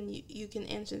to you, and you can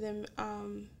answer them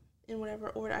in whatever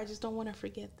order. I just don't want to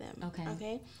forget them.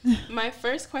 Okay? My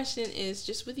first question is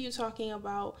just with you talking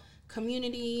about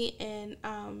community and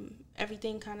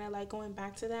everything, kind of like going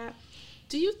back to that.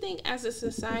 Do you think as a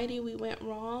society we went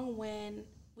wrong when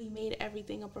we made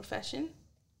everything a profession?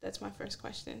 That's my first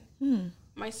question.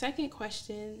 My second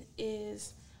question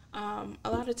is, a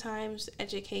lot of times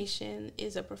education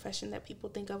is a profession that people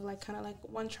think of like kind of like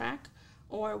one track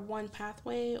or one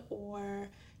pathway, or,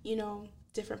 you know,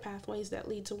 different pathways that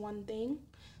lead to one thing.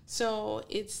 So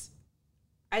it's,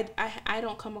 I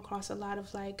don't come across a lot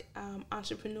of like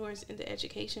entrepreneurs in the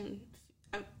education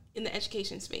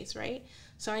space, right?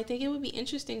 So I think it would be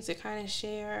interesting to kind of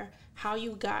share how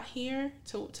you got here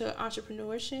to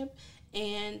entrepreneurship,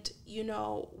 and, you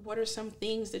know, what are some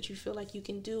things that you feel like you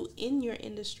can do in your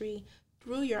industry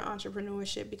through your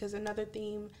entrepreneurship? Because another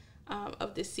theme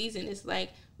of this season is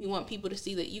like, we want people to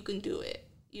see that you can do it.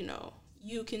 You know,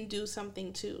 you can do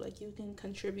something too. Like, you can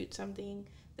contribute something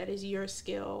that is your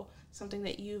skill, something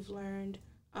that you've learned.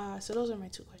 So those are my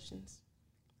two questions.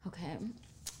 Okay.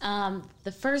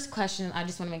 The first question, I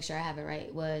just want to make sure I have it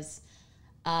right, was,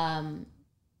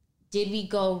 did we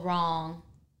go wrong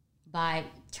by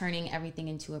turning everything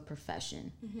into a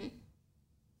profession?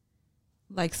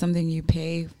 Like something you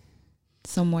pay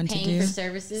someone to do? Paying for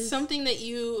services? Something that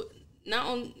you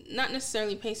not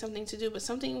necessarily pay something to do, but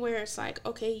something where it's like,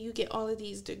 okay, you get all of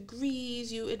these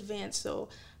degrees, you advance so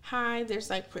high, there's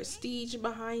like prestige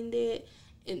behind it.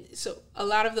 And so a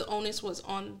lot of the onus was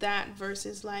on that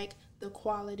versus like the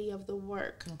quality of the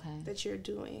work that you're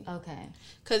doing. Okay.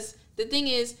 Because the thing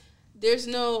is, there's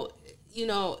no, you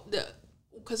know,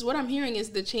 because what I'm hearing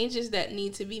is the changes that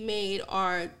need to be made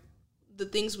are the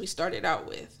things we started out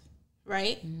with,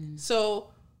 right? So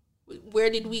where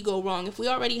did we go wrong? If we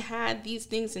already had these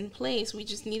things in place, we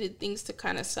just needed things to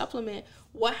kind of supplement.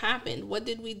 What happened? What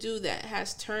did we do that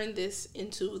has turned this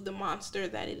into the monster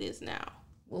that it is now?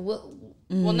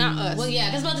 Well, not us. Well, yeah,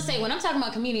 because I was about to say, when I'm talking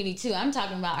about community too, I'm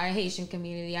talking about our Haitian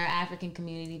community, our African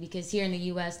community, because here in the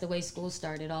U.S., the way school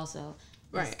started also.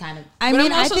 Right. Kind of. I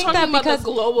mean, I think that because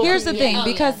here's the thing,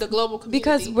 because the global community.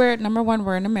 Because we're number one,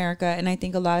 we're in America, and I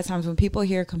think a lot of times when people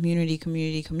hear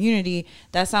community,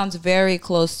 that sounds very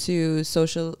close to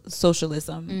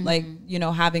socialism, like, you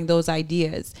know, having those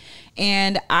ideas.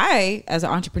 And I, as an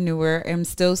entrepreneur, am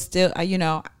still, you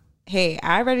know, hey,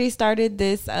 I already started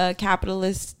this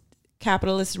capitalist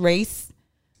race.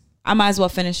 I might as well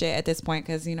finish it at this point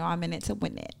because, you know, I'm in it to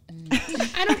win it.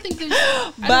 I don't think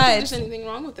there's anything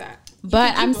wrong with that.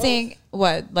 But I'm saying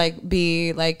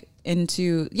be like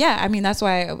into, yeah, I mean, that's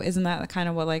why, isn't that kind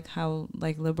of what, like, how,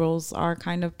 like, liberals are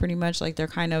kind of pretty much, like, they're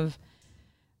kind of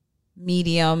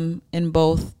medium in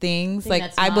both things.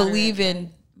 Like, I believe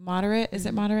in moderate. Is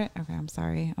it moderate? Okay, I'm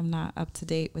sorry. I'm not up to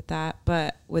date with that,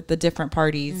 but with the different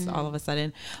parties all of a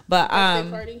sudden. But,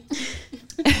 party.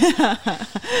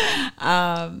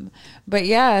 but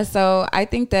yeah, so I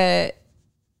think that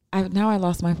I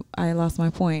lost my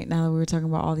point now that we were talking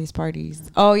about all these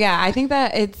parties. Oh yeah, I think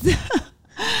that it's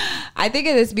I think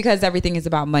it is because everything is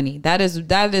about money. That is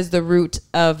the root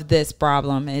of this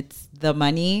problem. It's the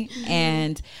money.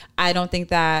 And I don't think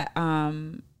that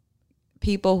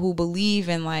people who believe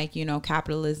in, like, you know,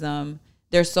 capitalism,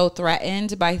 they're so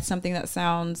threatened by something that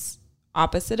sounds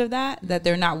opposite of that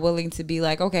they're not willing to be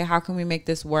like, okay, how can we make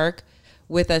this work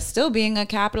with us still being a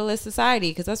capitalist society?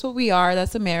 Because that's what we are.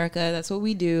 That's America. That's what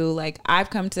we do. Like, I've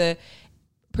come to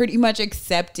pretty much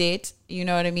accept it. You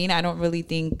know what I mean? I don't really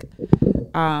think,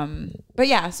 but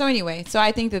yeah. So anyway, so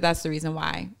I think that that's the reason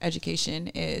why education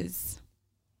is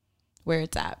where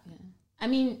it's at. Yeah. I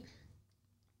mean,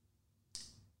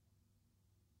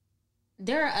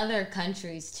 there are other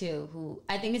countries too who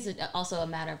I think it's also a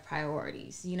matter of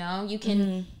priorities. You know, you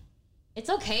can, it's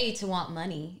okay to want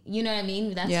money. You know what I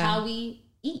mean? That's how we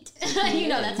eat. You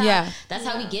know, that's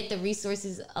how we get the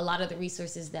resources, a lot of the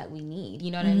resources that we need. You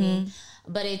know what I mean?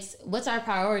 But it's, what's our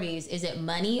priorities? Is it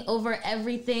money over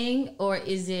everything, or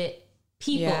is it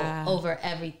people over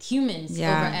humans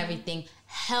over everything,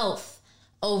 health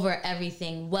over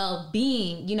everything,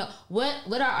 well-being? You know, what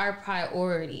are our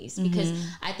priorities? Because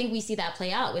I think we see that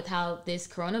play out with how this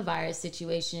coronavirus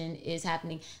situation is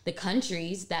happening. The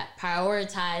countries that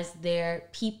prioritize their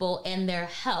people and their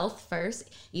health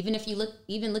first, even if you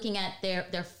looking at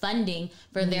their funding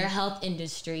for their health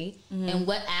industry and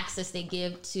what access they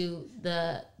give to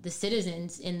the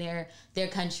citizens in their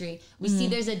country, we see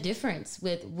there's a difference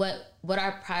with what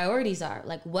our priorities are.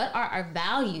 Like, what are our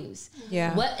values?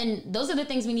 Yeah. And those are the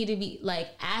things we need to be, like,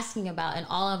 asking about in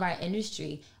all of our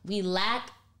industry. We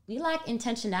lack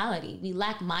intentionality. We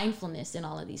lack mindfulness in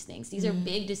all of these things. These are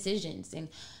big decisions, and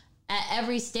at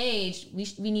every stage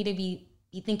we need to be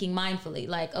thinking mindfully.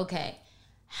 Like, okay,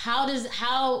 how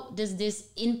does this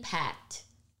impact?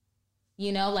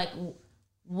 You know, like,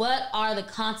 what are the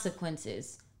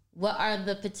consequences? What are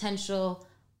the potential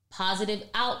positive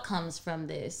outcomes from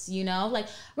this? You know, like,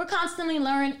 we're constantly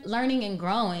learning and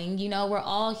growing. You know, we're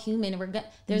all human.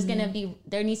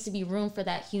 There needs to be room for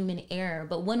that human error.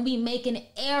 But when we make an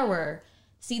error,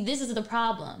 see, this is the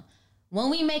problem. When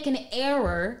we make an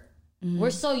error, we're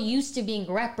so used to being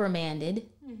reprimanded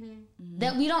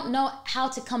that we don't know how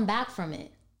to come back from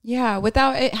it. Yeah,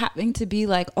 without it having to be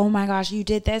like, oh my gosh, you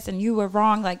did this and you were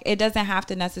wrong. Like, it doesn't have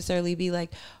to necessarily be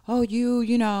like, oh,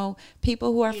 you know,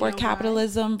 people who are for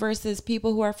capitalism versus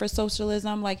people who are for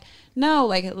socialism. Like, no,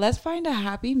 like, let's find a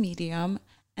happy medium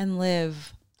and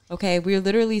live. Okay, we're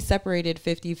literally separated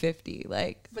 50-50.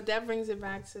 Like, but that brings it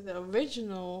back to the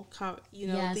original,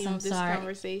 theme of this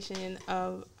conversation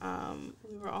of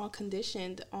we were all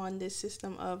conditioned on this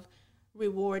system of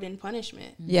reward and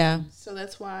punishment. Yeah. So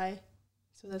that's why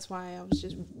I was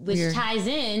just... Which ties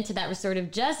into that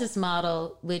restorative justice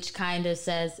model, which kind of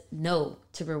says no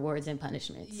to rewards and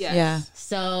punishments. Yes. Yeah.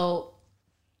 So...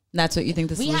 That's what you think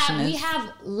the solution is? We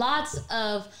have lots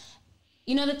of...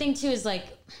 You know, the thing, too, is, like,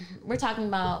 we're talking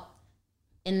about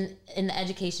in the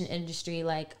education industry,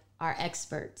 like, our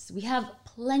experts. We have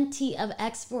plenty of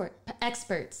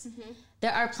experts.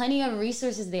 There are plenty of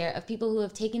resources there of people who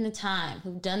have taken the time,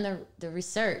 who've done the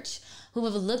research, who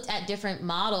have looked at different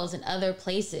models in other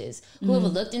places, who have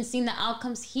looked and seen the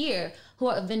outcomes here, who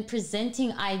have been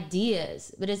presenting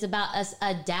ideas. But it's about us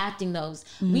adapting those.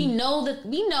 We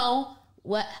know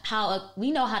how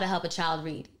to help a child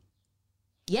read.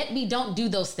 Yet we don't do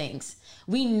those things.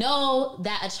 We know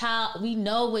that we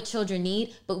know what children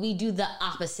need, but we do the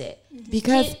opposite.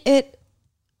 Because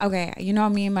okay, you know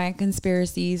me and my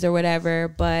conspiracies or whatever,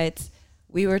 but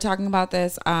we were talking about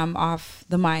this off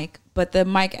the mic, but the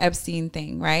Mike Epstein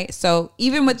thing, right? So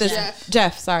even with this,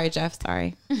 Jeff, sorry,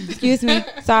 excuse me,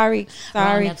 sorry,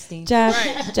 Epstein.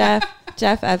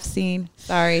 Jeff Epstein,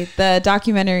 sorry, the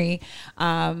documentary,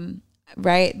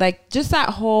 right? Like just that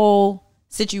whole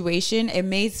situation, it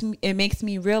makes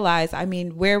me realize, I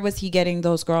mean, where was he getting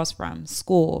those girls from?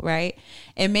 School, right?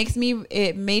 It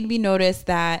made me notice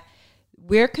that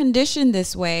we're conditioned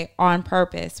this way on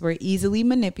purpose. We're easily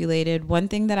manipulated. One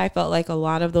thing that I felt like a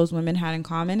lot of those women had in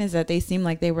common is that they seemed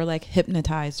like they were like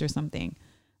hypnotized or something.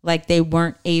 Like they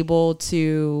weren't able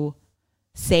to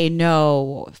say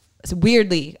no.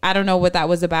 Weirdly, I don't know what that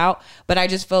was about, but I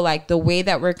just feel like the way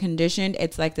that we're conditioned,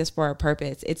 it's like this for a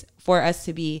purpose. It's for us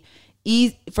to be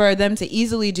for them to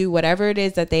easily do whatever it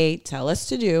is that they tell us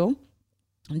to do.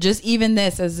 Just even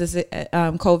this as this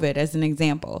COVID as an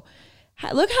example.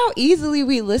 Look how easily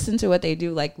we listen to what they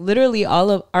do. Like literally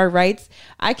all of our rights.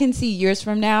 I can see years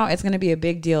from now, it's going to be a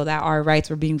big deal that our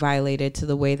rights were being violated to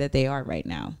the way that they are right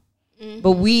now. Mm-hmm.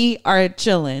 But we are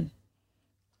chilling.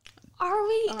 Are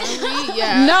we?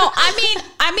 Yeah. No,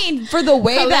 I mean, for the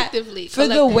way collectively,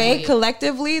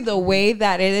 the way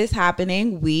that it is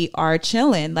happening, we are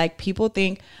chilling. Like people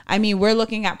think, I mean, we're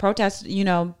looking at protests, you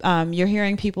know, you're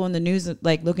hearing people in the news,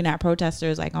 like looking at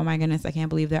protesters like, oh my goodness, I can't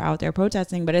believe they're out there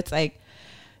protesting. But it's like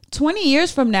 20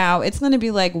 years from now, it's going to be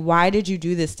like, why did you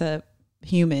do this to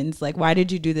humans? Like, why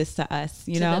did you do this to us?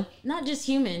 You know, not just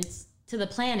humans, to the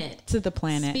planet.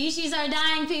 Species are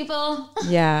dying, people.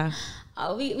 Yeah.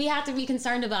 We have to be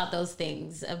concerned about those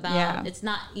things. It's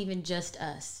not even just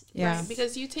us. Yeah. Right,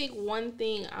 because you take one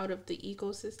thing out of the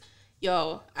ecosystem.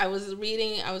 Yo, I was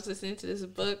listening to this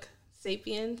book,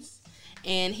 Sapiens,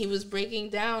 and he was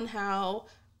breaking down how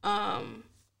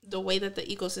the way that the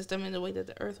ecosystem and the way that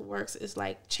the earth works is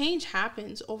like change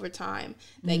happens over time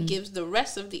that gives the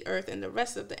rest of the earth and the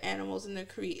rest of the animals and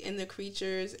the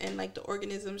creatures and like the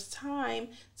organisms time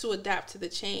to adapt to the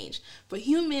change. But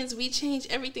humans, we change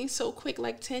everything so quick,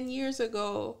 like 10 years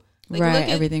ago. Like right, look at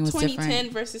everything was 2010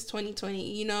 different versus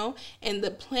 2020, you know? And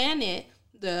the planet,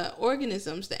 the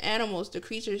organisms, the animals, the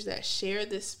creatures that share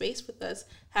this space with us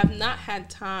have not had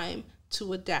time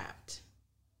to adapt.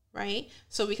 Right?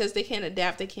 So because they can't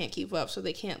adapt, they can't keep up, so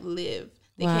they can't live.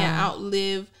 They can't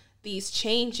outlive these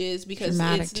changes because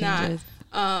it's not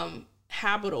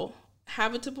habitable.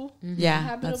 Mm-hmm.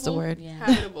 Yeah, that's the word. Yeah.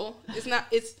 Habitable. It's not,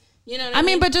 it's, you know what I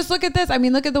mean? But just look at this. I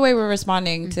mean, look at the way we're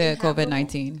responding to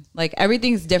COVID-19. Like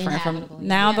everything's different from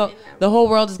now. The whole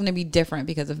world is going to be different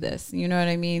because of this. You know what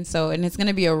I mean? So, and it's going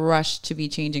to be a rush to be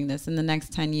changing this in the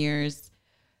next 10 years,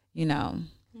 you know.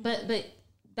 But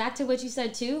back to what you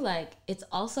said too, like it's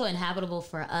also inhabitable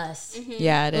for us. Mm-hmm.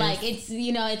 Yeah, it is. Like it's,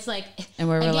 you know, it's like, and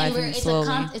we're realizing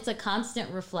slowly. It's a constant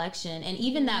reflection, and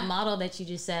even that model that you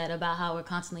just said about how we're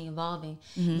constantly evolving.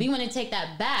 Mm-hmm. We want to take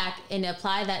that back and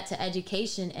apply that to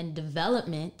education and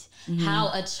development. Mm-hmm.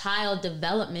 How a child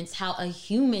develops, how a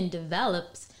human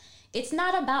develops. It's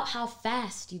not about how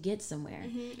fast you get somewhere.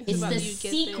 Mm-hmm. It's the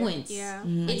sequence. Yeah.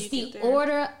 Mm-hmm. It's the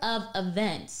order of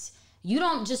events. You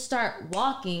don't just start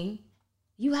walking.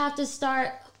 You have to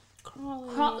start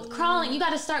crawling. You got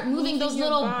to start moving those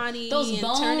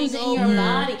bones in your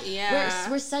body. Yeah.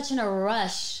 We're such in a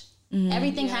rush. Mm-hmm.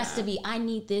 Everything has to be, I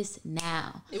need this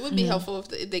now. It would be helpful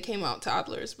if they came out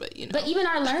toddlers, but you know. But even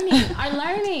our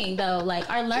learning though, like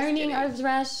our learning is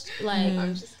rushed. Like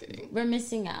I'm just kidding. We're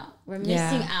missing out. We're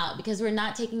missing out because we're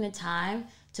not taking the time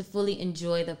to fully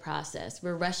enjoy the process.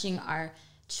 We're rushing our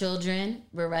children,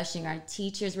 we're rushing our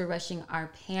teachers, we're rushing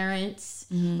our parents,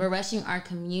 we're rushing our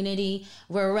community,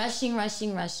 we're rushing,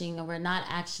 and we're not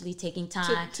actually taking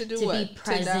time to be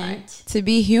present, to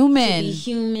be human.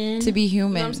 You know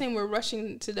what I'm saying? We're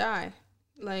rushing to die.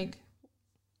 Like,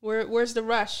 where's the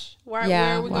rush? Where are we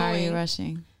going? Why are you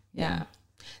rushing? Yeah.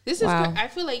 This is, I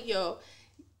feel like,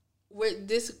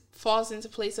 this falls into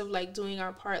place of like doing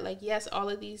our part. Like, yes, all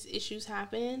of these issues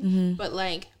happen, but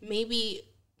like maybe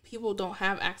people don't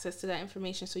have access to that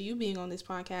information. So you being on this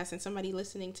podcast and somebody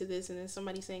listening to this and then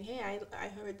somebody saying, hey, I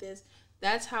heard this.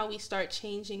 That's how we start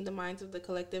changing the minds of the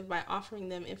collective, by offering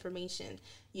them information,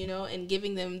 you know, and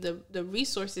giving them the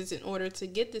resources in order to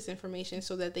get this information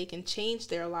so that they can change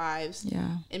their lives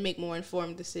and make more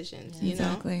informed decisions, you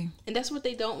know? And that's what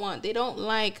they don't want. They don't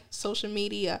like social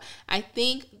media. I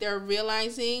think they're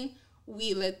realizing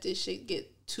we let this shit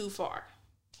get too far.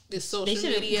 This social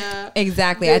media.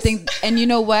 Exactly. I think, and you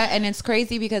know what? And it's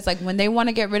crazy because like when they want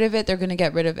to get rid of it, they're going to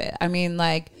get rid of it. I mean,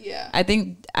 like, I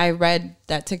think I read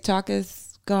that TikTok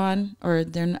is gone, or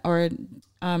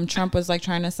Trump was like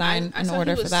trying to sign I an saw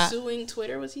order he for that. Suing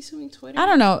Twitter. Was he suing Twitter? I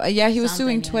don't know. Yeah, he was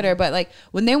suing Something, yeah. Twitter, but like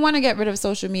when they want to get rid of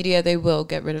social media, they will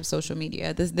get rid of social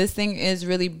media. This thing is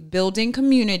really building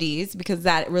communities, because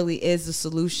that really is the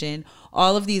solution.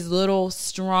 All of these little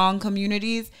strong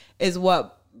communities is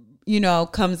what, you know,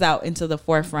 comes out into the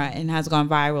forefront and has gone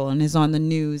viral and is on the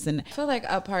news. And I feel like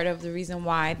a part of the reason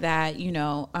why that,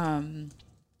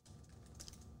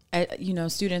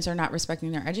 students are not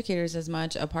respecting their educators as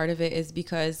much, a part of it is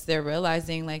because they're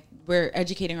realizing like we're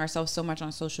educating ourselves so much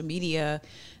on social media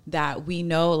that we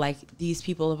know like these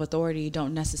people of authority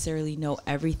don't necessarily know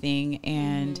everything,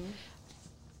 and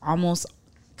almost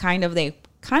they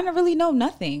kind of really know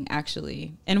nothing,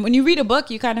 actually. And when you read a book,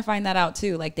 you kind of find that out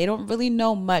too. Like they don't really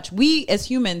know much. We as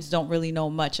humans don't really know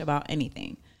much about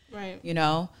anything. Right. You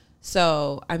know?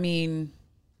 So, I mean,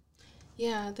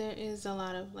 yeah, there is a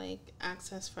lot of like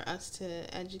access for us to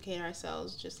educate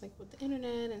ourselves, just like with the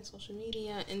internet and social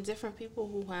media, and different people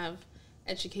who have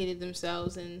educated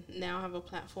themselves and now have a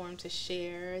platform to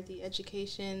share the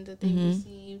education that they've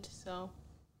received. So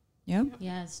yep.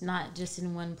 Yeah, it's not just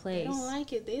in one place. they don't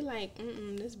like it. They like,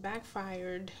 this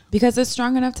backfired. Because it's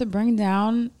strong enough to bring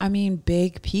down,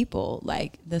 big people.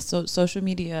 Like the social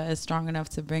media is strong enough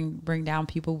to bring down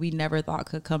people we never thought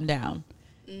could come down.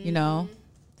 You know?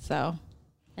 So.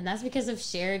 And that's because of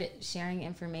sharing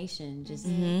information, just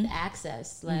the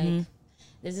access. Like,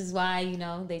 this is why,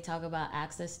 they talk about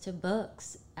access to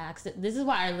books. This is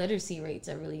why our literacy rates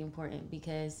are really important,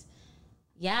 because,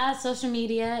 yeah, social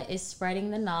media is spreading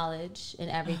the knowledge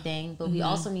and everything, but we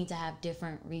also need to have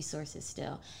different resources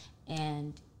still.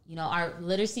 And, our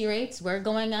literacy rates were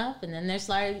going up, and then they're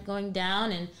slightly going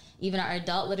down. And even our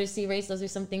adult literacy rates, those are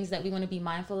some things that we want to be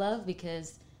mindful of,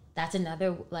 because that's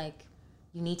another, like,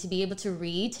 you need to be able to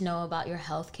read to know about your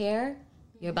health care,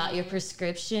 about your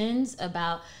prescriptions,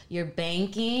 about your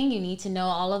banking. You need to know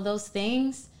all of those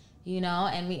things,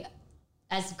 and we,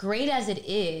 as great as it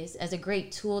is, as a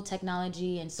great tool,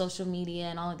 technology and social media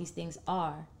and all of these things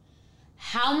are,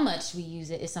 how much we use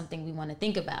it is something we want to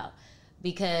think about,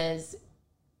 because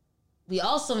we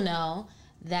also know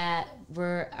that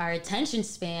our attention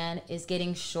span is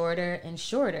getting shorter and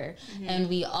shorter. And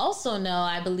we also know,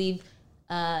 I believe,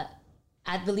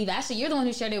 Ashley, you're the one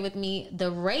who shared it with me,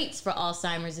 the rates for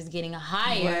Alzheimer's is getting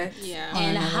higher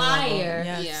and higher.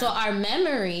 Yes. Yeah. So our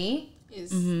memory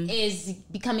is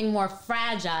becoming more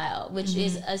fragile, which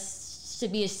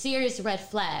should be a serious red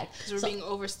flag. Because we're being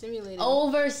overstimulated.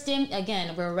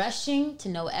 Again, we're rushing to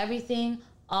know everything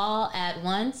all at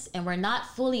once, and we're not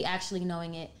fully actually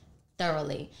knowing it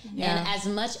thoroughly. Yeah. And as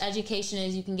much education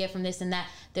as you can get from this and that,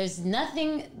 there's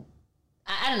nothing,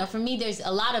 I don't know, for me, there's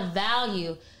a lot of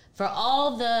value for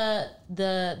all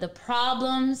the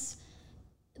problems.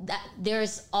 That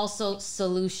there's also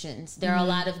solutions. There are a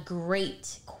lot of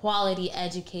great quality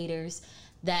educators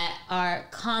that are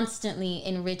constantly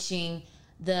enriching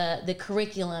the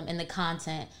curriculum and the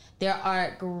content. There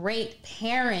are great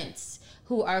parents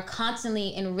who are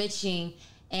constantly enriching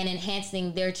and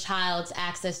enhancing their child's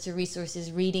access to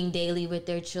resources, reading daily with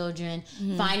their children,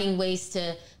 finding ways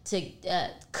to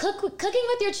cooking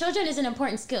with your children is an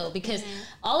important skill, because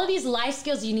all of these life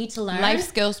skills you need to learn. Life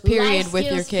skills, period,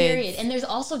 with your kids. And there's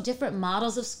also different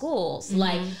models of schools,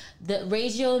 like the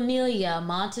Reggio Emilia,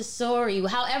 Montessori,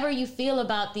 however you feel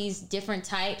about these different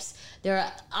types, there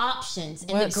are options.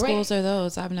 And what schools are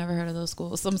those? I've never heard of those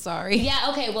schools. I'm sorry. Yeah,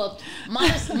 okay, well,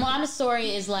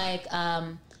 Montessori is like,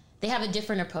 they have a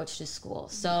different approach to school.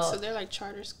 So they're like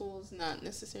charter schools, not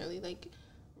necessarily like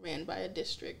ran by a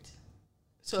district.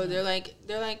 So it's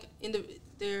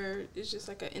just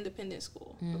like an independent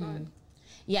school.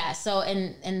 Yeah, so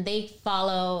and they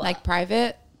follow like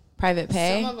private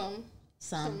pay. Some of them.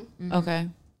 Some. Okay.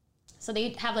 So they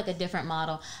have like a different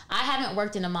model. I haven't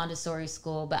worked in a Montessori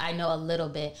school, but I know a little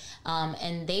bit.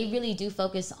 And they really do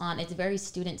focus on, it's very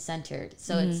student centered.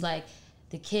 So it's like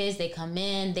the kids, they come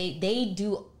in, they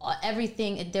do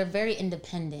everything. They're very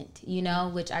independent,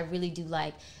 which I really do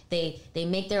like. They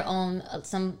make their own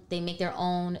they make their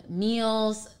own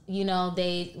meals.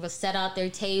 They will set out their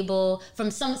table. From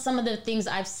some of the things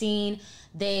I've seen,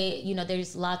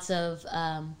 there's lots of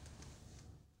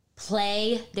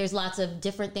play. There's lots of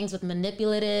different things with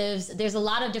manipulatives. There's a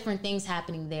lot of different things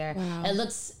happening there. Wow. It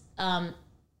looks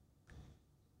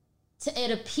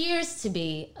it appears to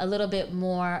be a little bit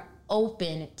more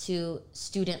open to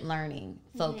student learning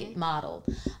model.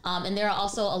 And there are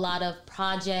also a lot of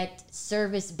project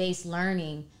service-based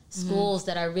learning schools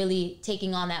that are really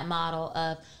taking on that model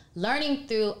of learning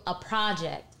through a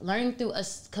project, learning through a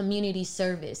community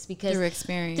service, because through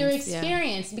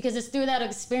experience, because it's through that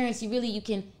experience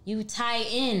you tie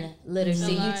in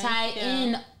literacy, you tie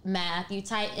in math, you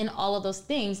tie in all of those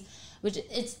things, which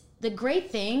it's the great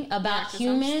thing about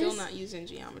humans. I'm still not using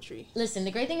geometry. Listen,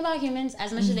 the great thing about humans,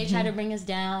 as much as they try to bring us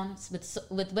down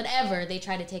with whatever they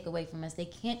try to take away from us, they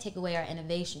can't take away our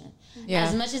innovation. Yeah.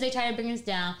 As much as they try to bring us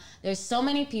down, there's so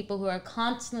many people who are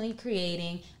constantly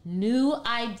creating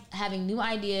having new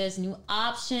ideas, new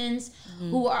options,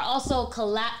 who are also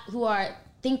who are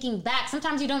thinking back.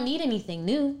 Sometimes you don't need anything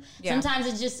new. Yeah. Sometimes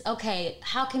it's just, okay,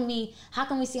 how can we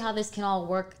see how this can all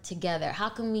work together? How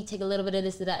can we take a little bit of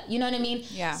this or that? You know what I mean?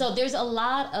 Yeah. So there's a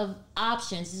lot of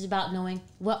options. It's about knowing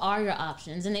what are your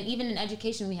options. And then even in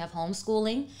education, we have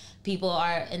homeschooling.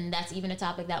 And that's even a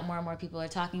topic that more and more people are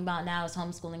talking about now, is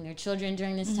homeschooling their children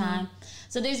during this time.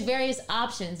 So there's various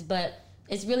options, but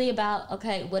it's really about,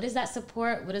 okay, what is that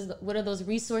support? What do those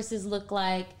resources look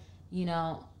like? You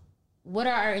know, what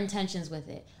are our intentions with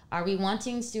it? Are we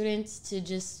wanting students to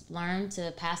just learn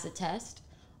to pass a test?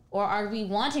 Or are we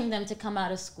wanting them to come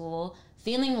out of school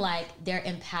feeling like they're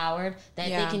empowered, that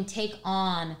they can take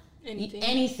on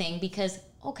anything? Because,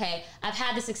 okay, I've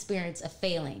had this experience of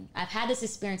failing. I've had this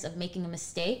experience of making a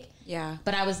mistake. Yeah.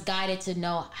 But I was guided to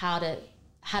know how to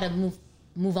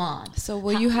move on. So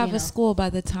will you have a school by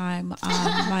the time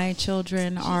my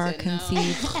children are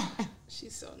conceived? No.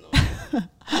 She's so annoying.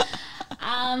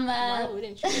 Why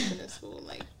wouldn't you open a school?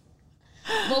 Like,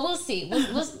 well, we'll see.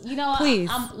 We'll you know, please.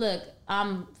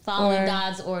 I'm following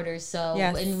God's orders. So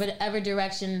in whatever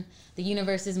direction the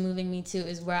universe is moving me to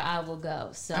is where I will go.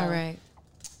 So, all right.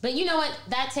 But you know what?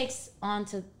 That takes on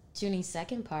to Junie's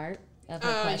second part of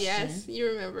her question. Yes, you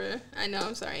remember. I know.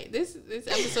 I'm sorry. This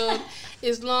episode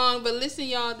is long, but listen,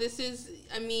 y'all. This is.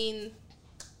 I mean,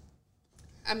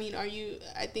 are you?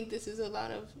 I think this is a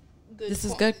lot of. This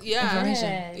is good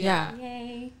information. Yeah.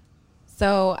 Yay.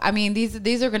 So, I mean,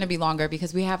 these are going to be longer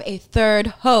because we have a third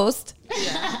host.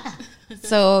 Yeah.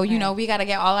 So, you know, we got to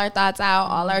get all our thoughts out,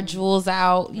 all our jewels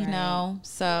out, you know.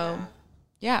 So,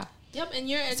 yeah. Yep, and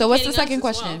you're educating. So, what's the second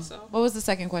question? Well, so. What was the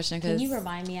second question? Can you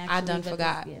remind me? Actually, I done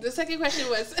forgot. The second question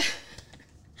was,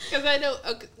 because I know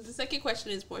the second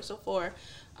question is more so for,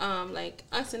 like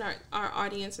us and our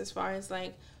audience, as far as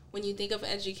like, when you think of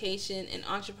education and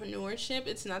entrepreneurship,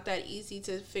 it's not that easy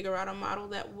to figure out a model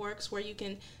that works where you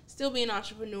can still be an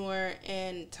entrepreneur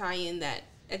and tie in that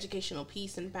educational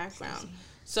piece and background.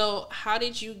 So how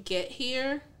did you get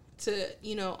here to,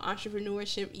 you know,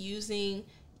 entrepreneurship using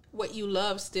what you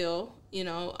love still, you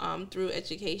know, through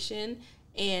education?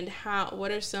 And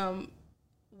what are some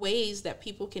ways that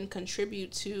people can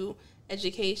contribute to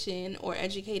education or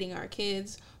educating our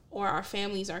kids or our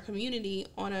families, our community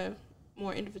on a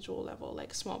more individual level,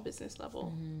 like small business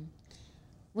level?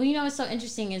 Well, you know, what's so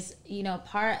interesting is, you know,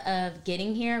 part of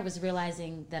getting here was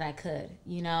realizing that I could,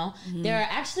 you know. There are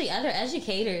actually other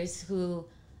educators who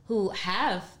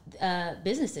have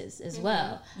businesses as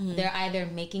well. They're either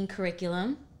making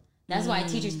curriculum. That's why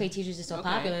Teachers Pay Teachers is so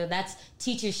popular. That's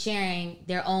teachers sharing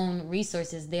their own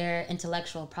resources, their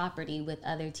intellectual property with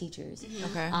other teachers.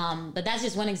 But that's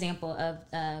just one example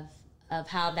of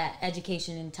how that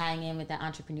education and tying in with that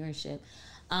entrepreneurship.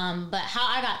 But how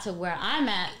I got to where I'm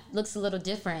at looks a little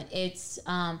different. It's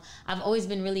I've always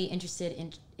been really interested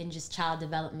in just child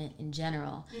development in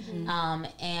general.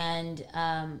 And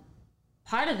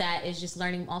part of that is just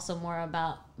learning also more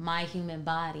about my human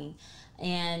body.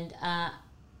 And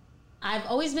I've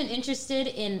always been interested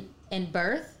in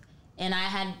birth, and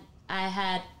I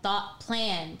had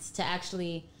plans to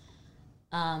actually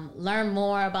learn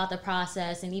more about the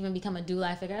process and even become a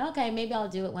doula. I figured, okay, maybe I'll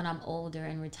do it when I'm older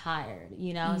and retired.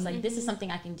 You know, it's like, this is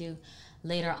something I can do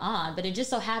later on. But it just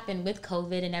so happened with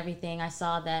COVID and everything, I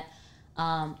saw that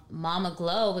Mama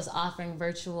Glow was offering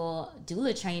virtual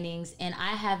doula trainings, and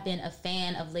I have been a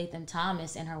fan of Latham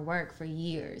Thomas and her work for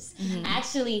years. I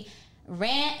actually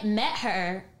met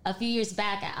her a few years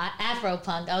back at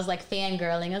Afropunk. I was like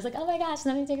fangirling. I was like, oh my gosh,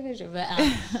 let me take a picture. But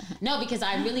no, because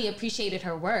I really appreciated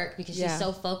her work because she's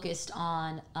so focused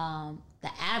on the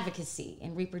advocacy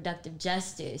and reproductive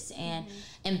justice and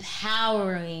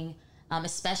empowering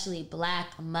especially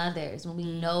Black mothers, when we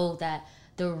know that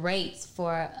the rates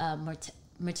for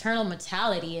maternal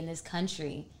mortality in this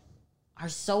country are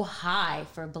so high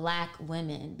for Black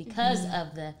women because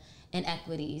of the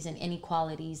inequities and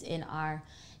inequalities in our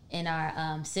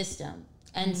system.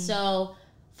 And so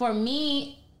for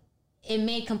me, it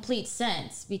made complete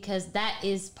sense because that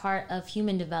is part of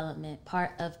human development,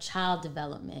 part of child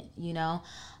development, you know,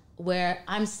 where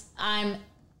I'm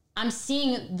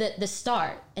seeing the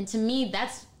start. And to me,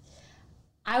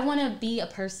 I want to be a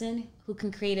person who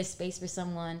can create a space for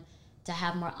someone to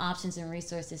have more options and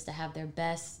resources to have their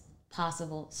best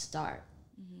possible start.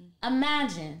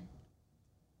 Imagine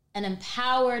an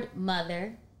empowered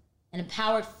mother, an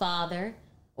empowered father,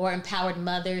 or empowered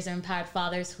mothers or empowered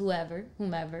fathers,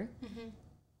 whomever.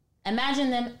 Imagine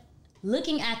them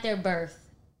looking at their birth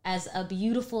as a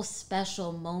beautiful,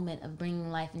 special moment of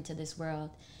bringing life into this world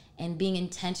and being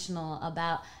intentional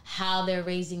about how they're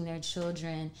raising their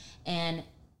children and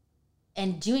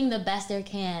doing the best they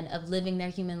can of living their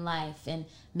human life and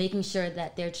making sure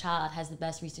that their child has the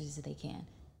best resources that they can.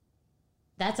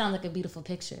 That sounds like a beautiful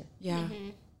picture. Yeah.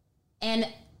 And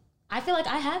I feel like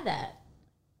I had that.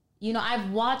 You know,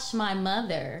 I've watched my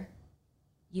mother,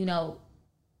 you know,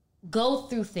 go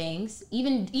through things.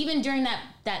 Even during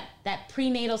that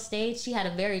prenatal stage, she had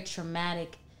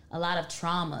a lot of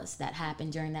traumas that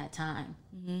happened during that time.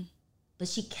 But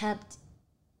she kept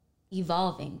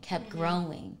evolving, kept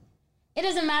growing. It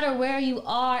doesn't matter where you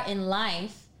are in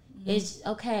life. It's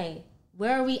okay.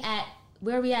 Where are we at?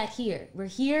 Where are we at here? We're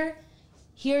here.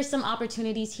 Here are some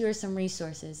opportunities. Here are some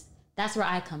resources. That's where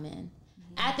I come in.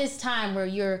 At this time where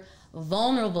you're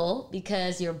vulnerable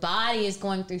because your body is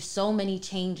going through so many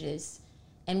changes,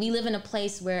 and we live in a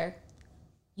place where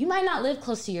you might not live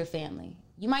close to your family.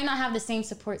 You might not have the same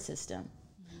support system.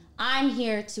 I'm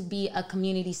here to be a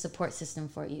community support system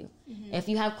for you. If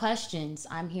you have questions,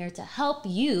 I'm here to help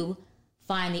you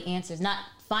find the answers, not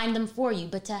find them for you,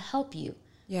 but to help you.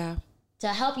 Yeah. To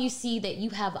help you see that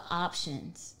you have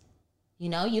options. You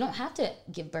know, you don't have to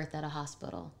give birth at a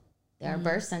hospital. There are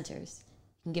birth centers.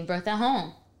 You can give birth at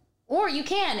home. Or you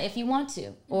can if you want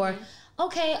to. Or,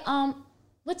 okay,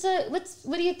 what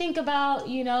do you think about,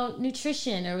 you know,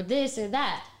 nutrition or this or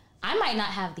that? I might not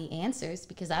have the answers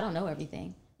because I don't know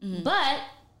everything. But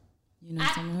you know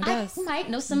someone who does. I might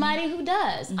know somebody who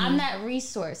does. I'm that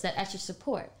resource, that extra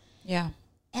support. Yeah.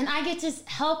 And I get to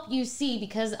help you see,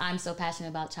 because I'm so passionate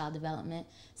about child development.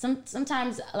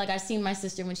 Sometimes, like, I've seen my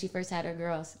sister when she first had her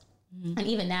girls, and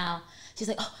even now, she's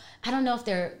like, "Oh, I don't know if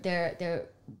they're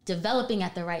developing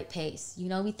at the right pace. You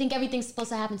know, we think everything's supposed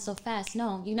to happen so fast.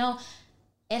 No, you know,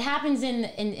 it happens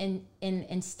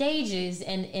in stages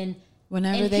and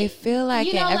whenever they feel like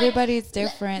it. Everybody's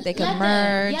different. They can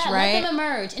merge, right? Let them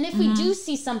emerge. And if we do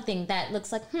see something that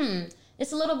looks like,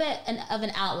 it's a little bit of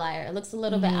an outlier, it looks a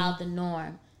little bit out the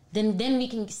norm, then we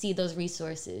can see those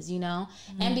resources, you know?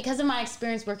 And because of my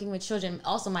experience working with children,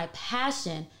 also my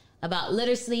passion about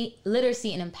literacy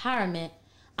and empowerment,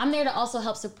 I'm there to also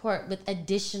help support with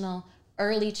additional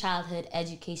early childhood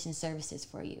education services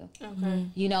for you. Okay.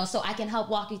 You know, so I can help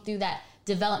walk you through that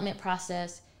development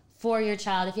process for your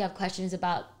child if you have questions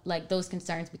about like those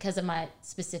concerns because of my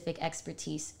specific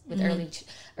expertise with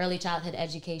early childhood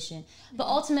education. But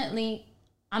ultimately,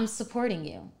 I'm supporting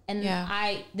you. And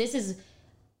this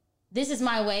is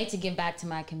my way to give back to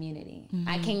my community.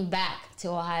 I came back to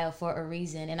Ohio for a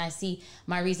reason, and I see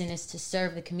my reason is to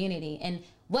serve the community. And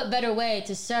what better way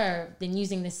to serve than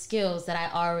using the skills that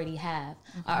I already have?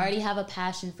 I already have a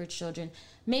passion for children,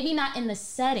 maybe not in the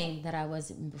setting that I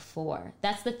was in before.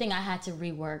 That's the thing I had to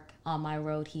rework on my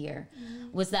road here,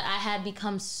 was that I had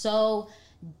become so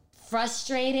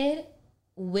frustrated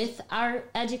with our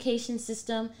education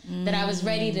system that I was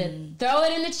ready to throw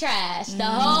it in the trash, the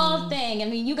whole thing. I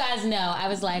mean, you guys know, I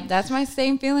was like, that's my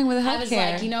same feeling with healthcare. I was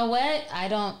like, you know what? I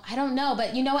don't know,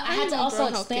 but you know what? I had to also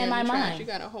expand my mind. You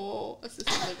got a whole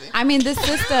assisted living. I mean, the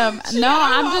system. No,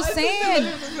 I'm just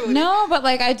saying. No, but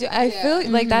like I feel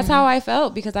like that's how I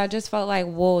felt, because I just felt like,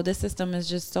 whoa, this system is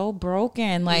just so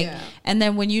broken. Like, and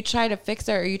then when you try to fix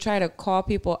it or you try to call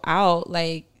people out,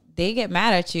 like, they get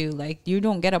mad at you. Like, you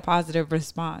don't get a positive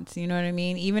response. You know what I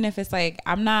mean? Even if it's like,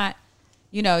 I'm not,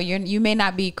 you know, you may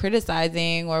not be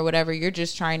criticizing or whatever. You're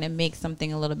just trying to make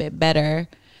something a little bit better,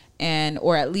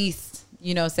 or at least,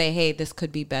 you know, say, hey, this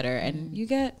could be better. And you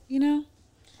get, you know,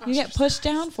 you get pushed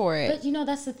down for it. But you know,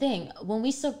 that's the thing. When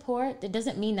we support, that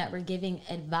doesn't mean that we're giving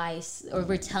advice or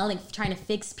we're trying to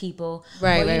fix people.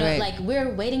 Right, or, right. Like,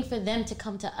 we're waiting for them to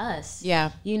come to us.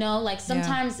 Yeah. You know, like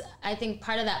sometimes I think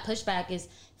part of that pushback is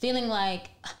feeling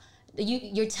like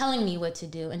you're telling me what to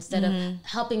do instead of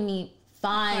helping me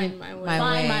find my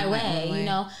way. You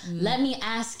know, let me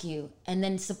ask you and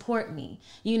then support me,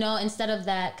 you know, instead of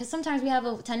that. Because sometimes we have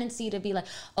a tendency to be like,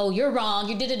 oh, you're wrong,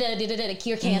 you're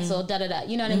you're canceled,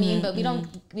 you know what I mean? But we don't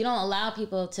allow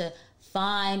people to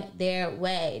find their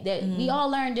way. That we all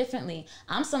learn differently.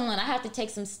 I'm someone, I have to take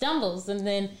some stumbles and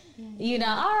then, you know,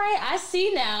 all right, I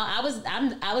see now. I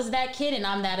was that kid and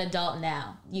I'm that adult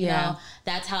now. You know,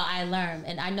 that's how I learn.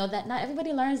 And I know that not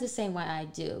everybody learns the same way I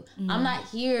do. I'm not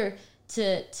here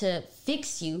to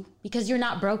fix you because you're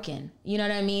not broken. You know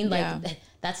what I mean? Like, Yeah.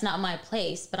 that's not my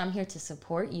place, but I'm here to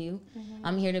support you.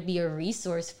 I'm here to be a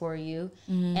resource for you.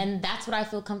 And that's what I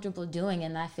feel comfortable doing.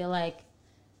 And I feel like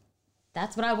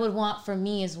that's what I would want for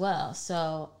me as well.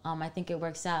 So I think it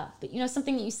works out. But, you know,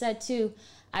 something that you said too,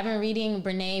 I've been reading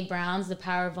Brene Brown's The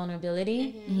Power of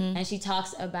Vulnerability, and she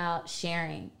talks about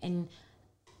sharing. And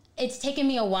it's taken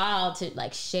me a while to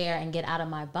like share and get out of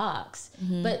my box.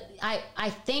 But I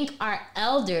thank our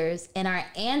elders and our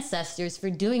ancestors for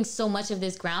doing so much of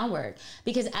this groundwork,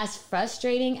 because as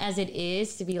frustrating as it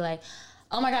is to be like,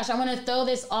 oh my gosh, I want to throw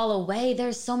this all away,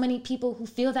 there's so many people who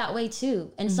feel that way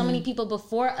too. And so many people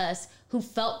before us who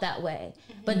felt that way,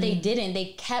 but they didn't.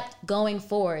 They kept going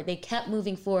forward. They kept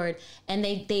moving forward, and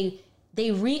they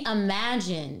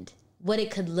reimagined what it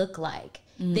could look like.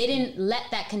 They didn't let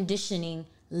that conditioning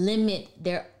limit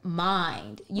their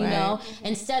mind, you know?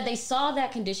 Instead, they saw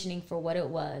that conditioning for what it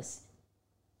was,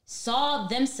 saw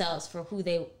themselves for who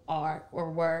they are or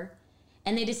were,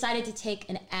 and they decided to take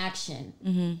an action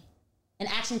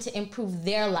to improve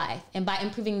their life. And by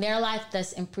improving their life,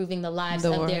 thus improving the lives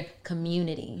of their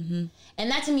community.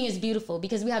 And that to me is beautiful,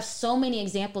 because we have so many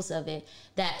examples of it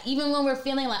that even when we're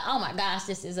feeling like, oh my gosh,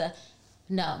 this is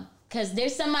no, because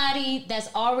there's somebody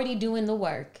that's already doing the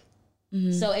work.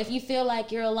 So if you feel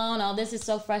like you're alone, oh, this is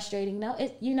so frustrating. No,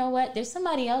 you know what? There's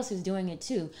somebody else who's doing it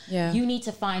too. Yeah. You need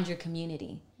to find your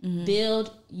community.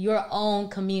 Build your own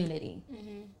community.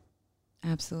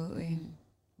 Absolutely.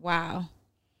 Wow.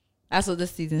 That's what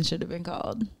this season should have been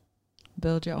called.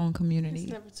 Build your own community.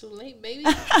 It's never too late, baby.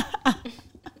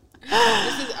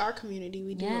 This is our community.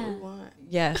 We do what we want.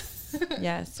 Yes.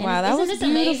 Yes. And wow, that was beautiful.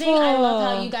 Amazing. I love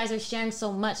how you guys are sharing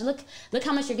so much. Look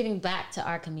how much you're giving back to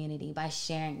our community by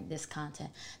sharing this content,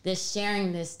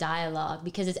 sharing this dialogue,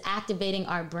 because it's activating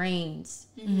our brains.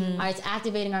 It's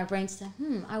activating our brains to,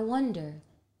 I wonder.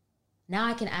 Now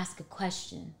I can ask a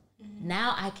question.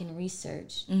 Now I can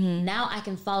research. Now I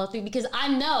can follow through, because I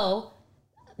know,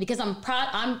 because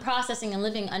I'm processing and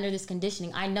living under this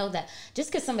conditioning. I know that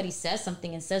just because somebody says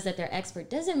something and says that they're expert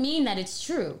doesn't mean that it's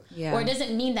true, or it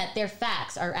doesn't mean that their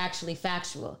facts are actually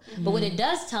factual. But what it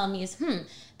does tell me is,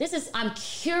 I'm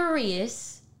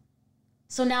curious.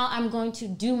 So now I'm going to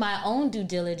do my own due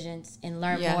diligence and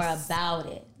learn more about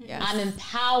it. I'm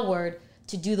empowered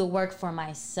to do the work for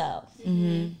myself.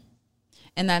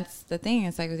 And that's the thing.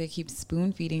 It's like they keep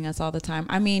spoon feeding us all the time.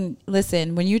 I mean,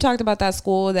 listen, when you talked about that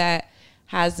school that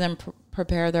has them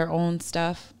prepare their own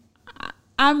stuff,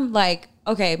 I'm like,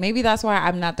 okay, maybe that's why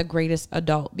I'm not the greatest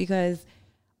adult, because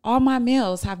all my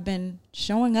meals have been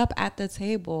showing up at the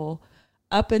table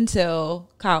up until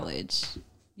college.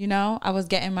 You know, I was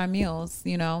getting my meals,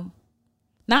 you know,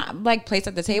 not like plates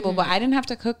at the table, but I didn't have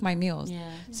to cook my meals.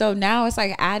 So now it's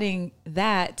like adding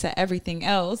that to everything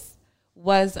else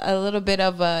was a little bit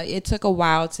of it took a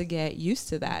while to get used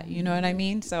to that. You know what I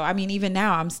mean? So, I mean, even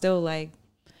now I'm still like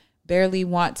barely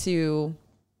want to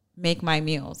make my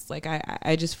meals. Like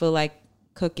I just feel like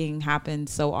cooking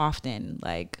happens so often.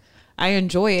 Like I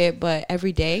enjoy it, but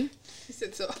every day. He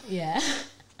said so. Yeah.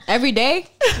 Every day?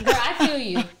 Girl, I feel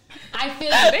you.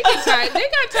 They get tired. They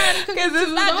got tired of cooking.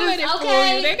 It's not Don't let it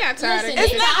fool you. They got tired of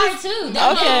cooking. They tired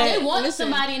too. They want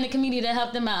somebody in the community to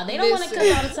help them out. They don't want to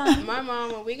cook all the time. My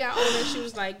mom, when we got older, she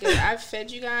was like, I've fed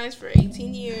you guys for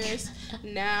 18 years.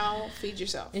 Now feed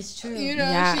yourself. It's true. You know,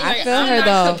 yeah, she's I like, feel I'm her not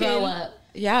though. cooking. Grow up.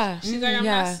 Yeah. She's like, I'm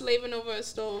not slaving over a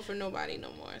stove for nobody no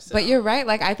more. So. But you're right.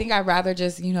 Like, I think I'd rather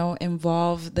just, you know,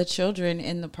 involve the children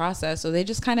in the process. So they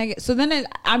just kind of get, so then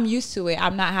I'm used to it.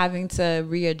 I'm not having to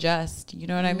readjust. You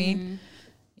know what I mean?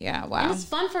 Yeah. Wow. And it's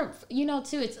fun for, you know,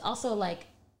 too. It's also like,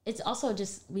 it's also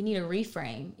just, we need a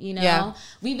reframe, you know? Yeah.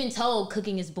 We've been told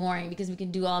cooking is boring because we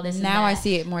can do all this. Now and I that.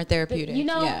 see it more therapeutic. But, you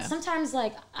know, sometimes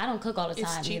like, I don't cook all the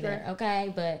time either.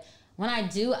 Okay. But when I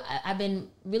do, I've been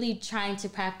really trying to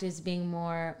practice being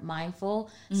more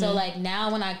mindful. So like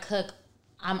now when I cook,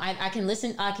 I can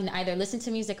listen. I can either listen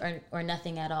to music or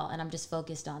nothing at all, and I'm just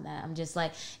focused on that. I'm just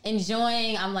like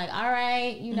enjoying. I'm like, all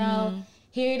right, you know,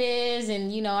 here it is,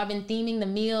 and you know, I've been theming the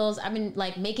meals. I've been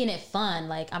like making it fun.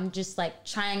 Like I'm just like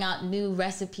trying out new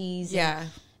recipes. Yeah.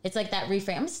 It's like that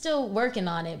reframe. I'm still working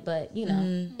on it, but you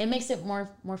know, it makes it more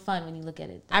fun when you look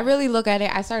at it. I really look at it.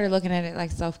 I started looking at it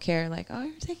like self-care. Like, oh,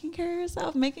 you're taking care of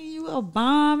yourself, making you a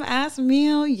bomb ass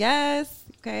meal. Yes.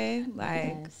 Okay.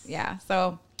 Like, yeah.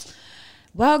 So,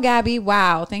 well, Gabby,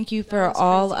 wow. Thank you for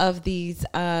all of these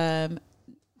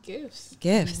gifts.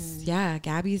 Yeah.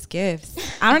 Gabby's gifts.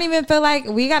 I don't even feel like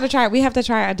we have to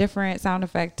try a different sound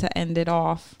effect to end it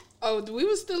off. Oh, we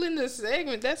were still in the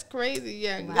segment. That's crazy.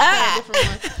 Yeah.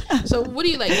 Different one. So what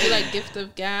do you like? Do you like Gift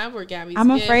of Gab or Gabby's I'm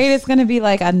Gift? afraid it's gonna be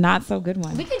like a not so good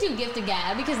one. We could do Gift of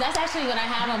Gab because that's actually what I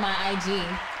have on my IG.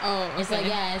 Oh, okay. It's like,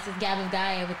 yeah, it's Gab of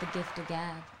Gaia with the Gift of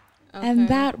Gab. Okay. And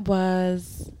that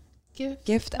was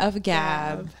Gift of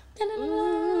Gab.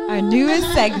 Our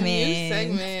newest segment. New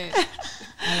segment.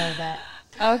 I love that.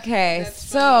 Okay, That's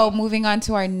so funny. moving on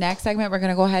to our next segment, we're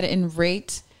gonna go ahead and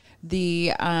rate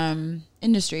the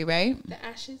industry, right? The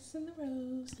ashes and the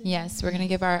roses. Yes, we're gonna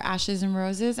give our ashes and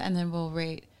roses, and then we'll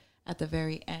rate at the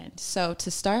very end. So to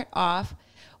start off,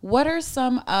 what are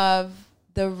some of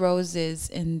the roses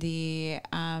in the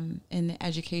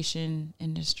education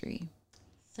industry?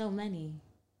 So many.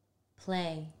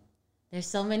 Play. There's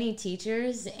so many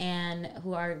teachers and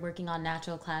who are working on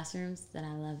natural classrooms that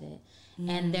I love it.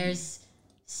 And there's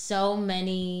so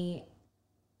many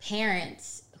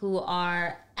parents who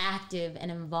are active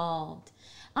and involved.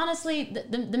 Honestly,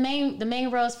 the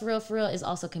main rose for real is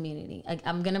also community.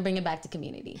 I'm gonna bring it back to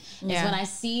community. Yeah. It's when I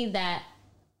see that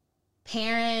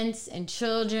parents and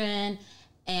children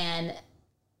and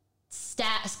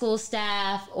school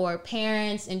staff or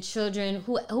parents and children,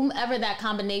 whomever that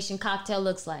combination cocktail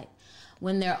looks like,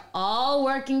 when they're all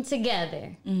working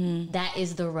together, that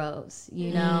is the rose,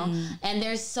 you know? And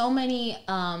there's so many,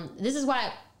 this is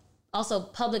why also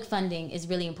public funding is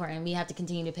really important. We have to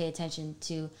continue to pay attention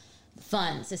to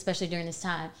funds, especially during this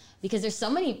time, because there's so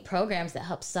many programs that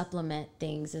help supplement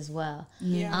things as well.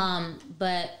 Yeah.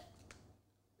 But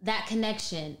that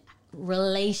connection,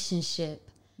 relationship,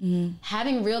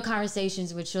 having real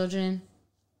conversations with children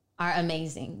are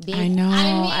amazing. I know.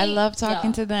 I mean, love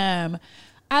talking to them.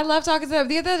 I love talking to them.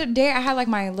 The other day, I had like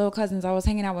my little cousins. I was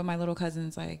hanging out with my little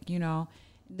cousins. Like, you know,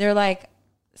 they're like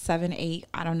 7, 8.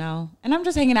 I don't know. And I'm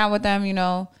just hanging out with them, you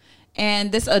know.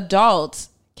 And this adult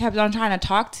kept on trying to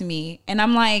talk to me. And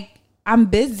I'm like, I'm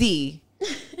busy.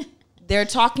 They're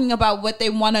talking about what they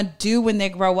want to do when they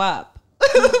grow up.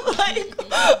 Like,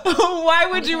 why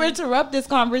would you interrupt this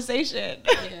conversation?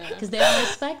 because they don't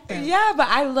respect them. Yeah, but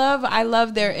I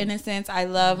love their innocence. I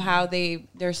love how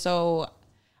they're so.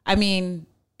 I mean,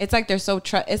 it's like they're so.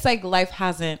 It's like life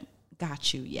hasn't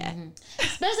got you yet.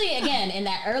 Especially again in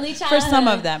that early childhood. For some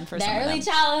of them,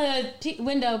 childhood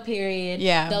window period.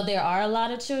 Yeah. Though there are a lot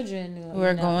of children who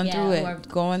are going through it,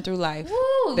 going through life.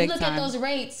 Woo, big you look time. at those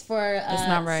rates for It's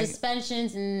not right.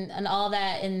 suspensions and all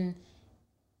that in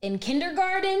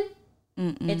kindergarten.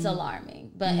 It's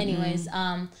alarming. But anyways,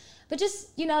 but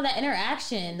just, that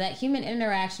interaction, that human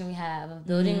interaction we have of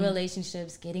building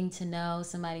relationships, getting to know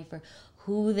somebody for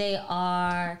who they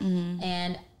are.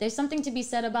 And there's something to be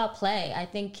said about play. I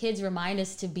think kids remind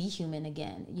us to be human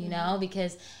again,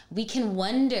 because we can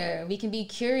wonder, we can be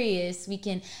curious, we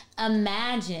can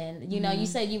imagine. You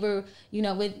said you were,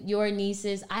 with your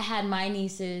nieces. I had my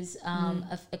nieces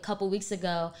a couple weeks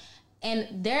ago.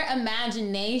 And their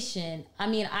imagination, I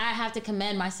mean, I have to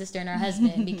commend my sister and her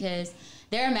husband because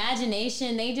their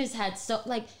imagination, they just had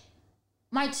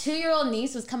my 2-year-old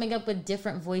niece was coming up with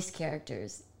different voice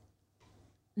characters.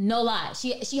 No lie.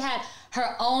 She had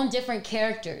her own different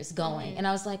characters going. And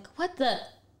I was like,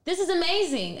 this is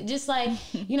amazing. Just like,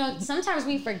 sometimes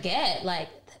we forget,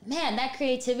 man, that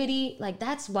creativity,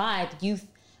 that's why youth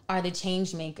are the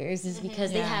change makers, is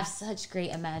because they have such great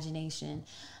imagination.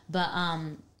 But,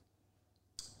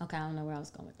 okay, I don't know where I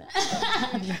was going with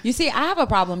that. You see, I have a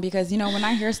problem because, when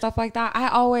I hear stuff like that, I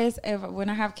always, when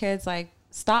I have kids,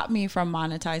 stop me from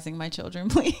monetizing my children,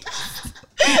 please.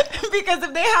 Because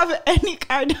if they have any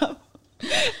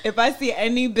if I see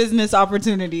any business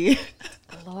opportunity.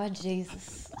 Lord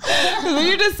Jesus. When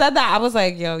you just said that, I was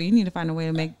like, yo, you need to find a way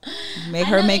to make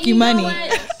her make you money.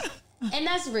 And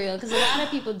that's real, because a lot of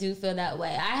people do feel that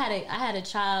way. I had a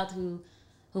child who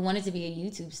wanted to be a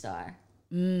YouTube star.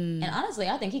 And honestly,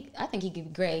 I think he could be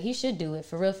great. He should do it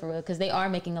for real, because they are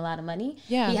making a lot of money.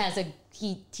 Yeah,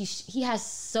 he has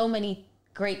so many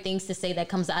great things to say that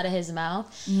comes out of his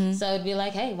mouth. So it'd be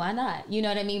like, hey, why not? You know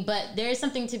what I mean? But there is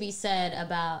something to be said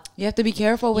about, you have to be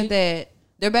careful with it.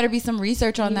 There better be some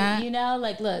research on that.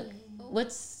 Look,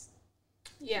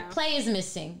 play is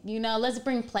missing. Let's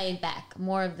bring play back.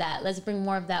 More of that. Let's bring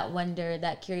more of that wonder,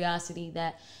 that curiosity,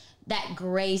 that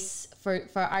grace for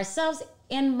ourselves.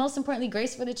 And most importantly,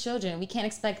 grace for the children. We can't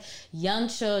expect young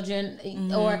children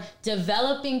or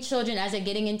developing children as they're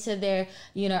getting into their,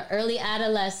 early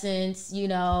adolescence,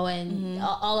 and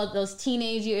all of those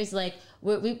teenage years.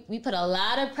 We put a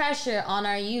lot of pressure on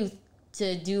our youth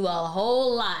to do a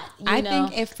whole lot. I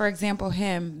think if, for example,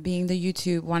 him being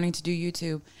wanting to do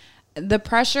YouTube, the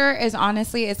pressure is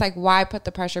honestly, it's like, why put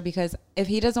the pressure? Because if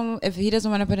he doesn't want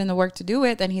to put in the work to do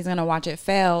it, then he's gonna watch it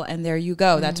fail, and there you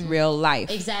go. That's real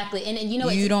life. Exactly. And you know,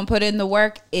 you don't put in the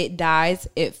work, it dies,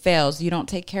 it fails. You don't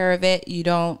take care of it, you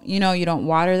don't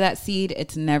water that seed,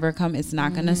 it's not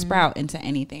gonna sprout into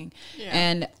anything.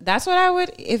 And that's what I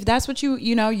would, if that's what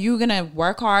you're gonna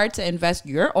work hard to invest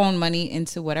your own money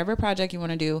into whatever project you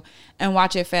want to do, and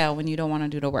watch it fail when you don't want to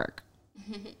do the work.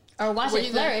 Or watch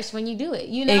it flourish when you do it,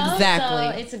 you know?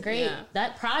 Exactly. So it's a great,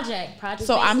 that project.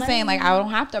 So I'm saying, like, I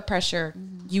don't have to pressure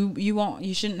you.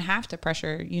 You shouldn't have to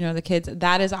pressure, the kids.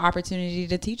 That is an opportunity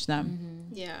to teach them.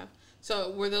 Yeah.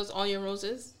 So were those all your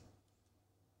roses?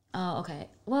 Oh, okay.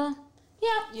 Well,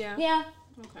 yeah.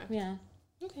 Okay. Yeah.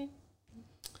 Okay.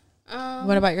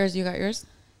 What about yours? You got yours?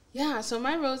 Yeah. So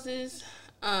my roses,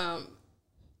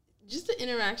 just the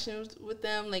interactions with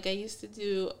them. Like I used to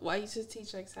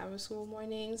teach like Sabbath school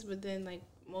mornings, but then like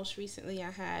most recently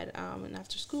I had an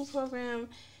after school program,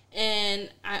 and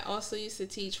I also used to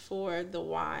teach for the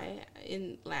Y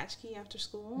in Latchkey after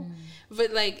school.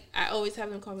 But like I always have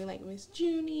them call me like Miss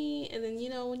Junie, and then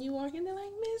when you walk in, they're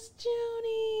like Miss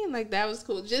Junie, and like that was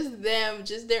cool. Just them,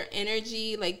 just their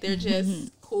energy, like they're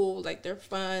just cool, like they're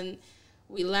fun.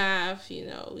 We laugh,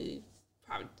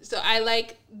 so I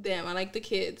like them. I like the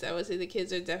kids. I would say the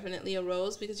kids are definitely a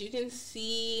rose, because you can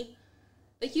see,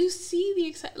 like, you see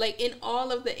the like in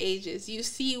all of the ages. You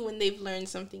see when they've learned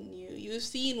something new. You've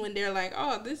seen when they're like,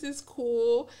 oh, this is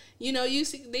cool. You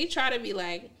see they try to be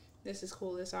like, this is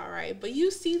cool, it's all right. But you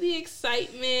see the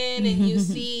excitement, and you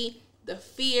see the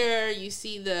fear. You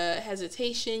see the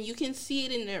hesitation. You can see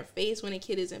it in their face when a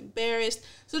kid is embarrassed.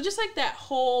 So just like that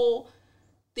whole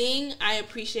thing, I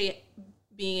appreciate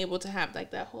being able to have like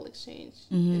that whole exchange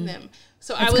in them.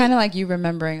 So it's kind of like you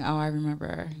remembering, I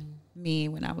remember me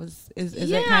when I was, is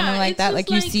it kind of like that?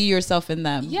 Like you see yourself in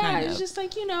them. Yeah, kind it's of. just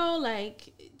like,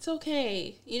 like it's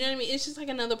okay. You know what I mean? It's just like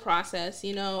another process,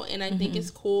 and I think it's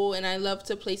cool, and I love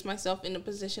to place myself in the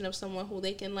position of someone who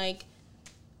they can like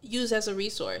use as a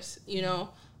resource,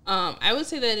 I would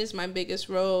say that is my biggest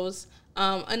rose.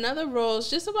 Another rose,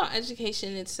 just about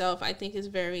education itself, I think is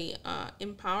very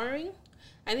empowering.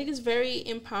 I think it's very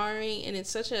empowering, and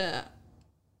it's such a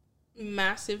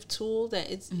massive tool that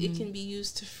it can be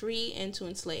used to free and to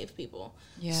enslave people.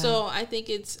 Yeah. So I think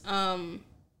it's a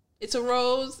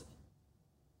rose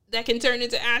that can turn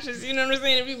into ashes. You know what I'm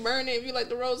saying? If you burn it, if you light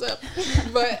the rose up,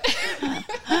 but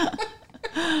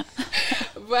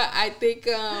I think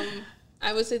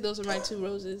I would say those are my two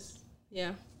roses.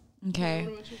 Yeah. Okay.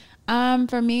 What about you?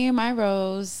 For me, my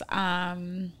rose.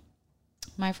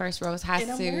 My first rose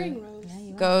has to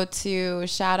go to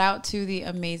shout out to the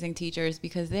amazing teachers,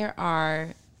 because there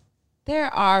are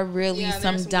really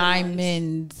some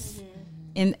diamonds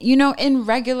in in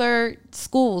regular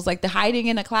schools, like the hiding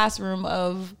in a classroom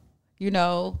of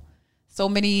so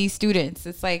many students.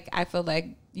 It's like I feel like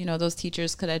those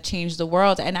teachers could have changed the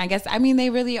world, and I guess they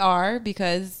really are,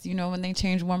 because when they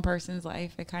change one person's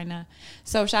life, it kind of.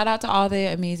 So shout out to all the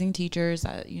amazing teachers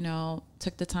that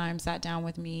took the time, sat down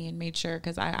with me, and made sure,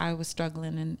 because I was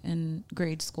struggling in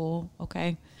grade school.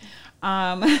 Okay.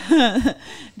 The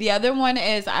other one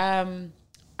is the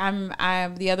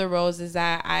other rose is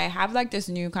that I have like this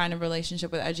new kind of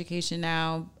relationship with education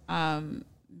now,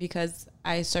 because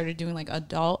I started doing like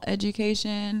adult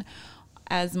education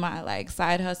as my like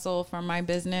side hustle for my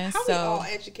business. How are we all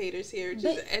educators here?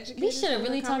 Just educators. We should have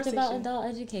really talked about adult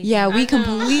education. Yeah, we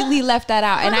completely left that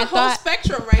out, and I thought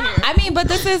spectrum right here. I mean, but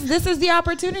this is the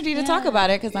opportunity to talk about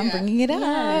it, because I'm bringing it up.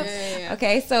 Yeah.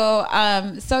 Okay, so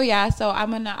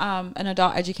I'm an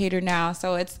adult educator now.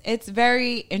 So it's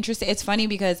very interesting. It's funny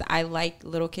because I like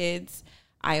little kids.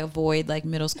 I avoid like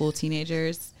middle school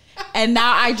teenagers. And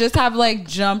now I just have like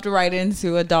jumped right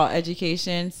into adult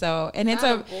education. So, and it's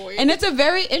a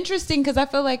very interesting, because I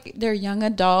feel like they're young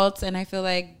adults, and I feel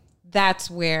like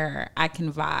that's where I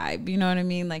can vibe. You know what I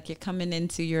mean? Like you're coming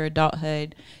into your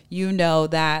adulthood,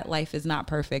 that life is not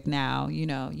perfect now. You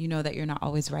know that you're not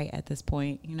always right at this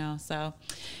point, so.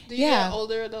 Do you get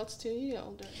older adults too? You get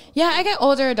older adults? Yeah, I get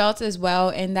older adults as well.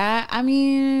 And that, I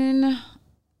mean,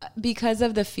 because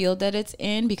of the field that it's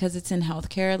in, because it's in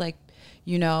healthcare, like,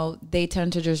 they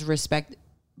tend to just respect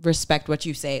what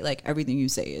you say. Like everything you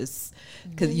say is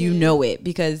because it,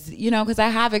 because I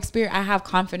have experience, I have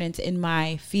confidence in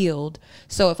my field.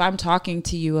 So if I'm talking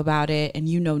to you about it and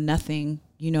nothing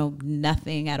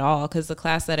at all, because the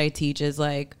class that I teach is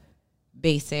like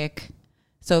basic.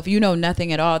 So if you know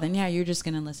nothing at all, then you're just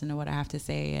going to listen to what I have to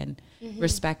say and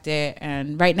respect it.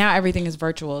 And right now everything is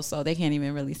virtual, so they can't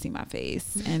even really see my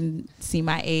face and see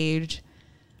my age.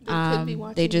 could be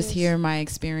watching They just this. hear my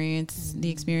experience, the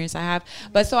experience I have.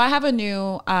 But so I have a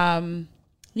new,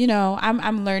 you know,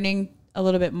 I'm learning a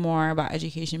little bit more about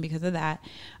education because of that.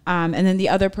 And then the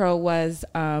other pro was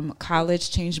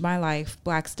college changed my life.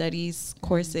 Black studies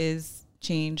courses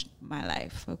changed my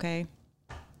life. Okay.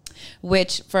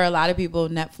 Which for a lot of people,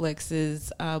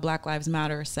 Netflix's Black Lives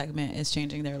Matter segment is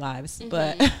changing their lives.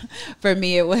 But for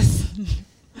me, it was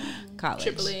college.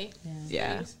 AAA.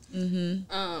 Yeah.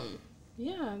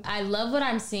 Yeah. I love what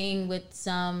I'm seeing with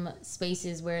some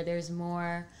spaces where there's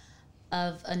more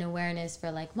of an awareness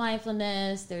for like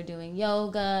mindfulness. They're doing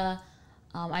yoga.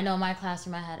 I know in my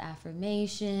classroom I had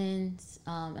affirmations,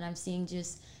 and I'm seeing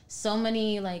just so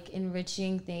many like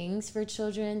enriching things for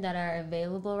children that are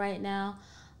available right now.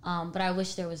 But I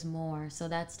wish there was more. So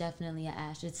that's definitely an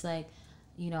ash. It's like,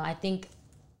 you know, I think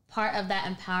part of that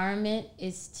empowerment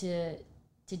is to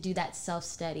do that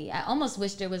self-study. I almost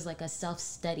wish there was like a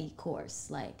self-study course.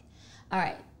 Like, all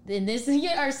right, then this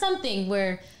or something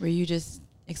where you just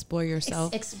explore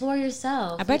yourself. Explore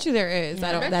yourself. I bet you there is.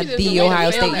 I don't. bet That you there's the a way to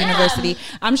Ohio fail State that. University.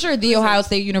 I'm sure the Ohio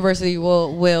State University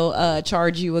will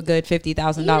charge you a good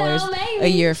 $50,000 a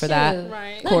year for that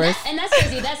Right. course. And that's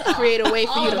crazy. That's Create a way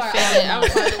for all you of to our fail it. I own.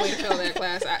 would find a way to fail that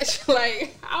class. Actually,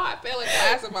 like how I fail a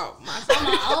class about myself.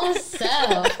 My own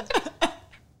self.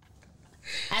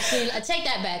 Actually, take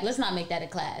that back. Let's not make that a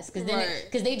class because Right.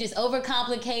 they just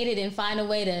overcomplicate it and find a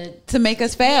way To make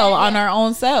us fail Yeah, on yeah. our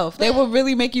own self. They But- will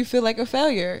really make you feel like a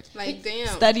failure. Like damn.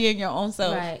 Studying your own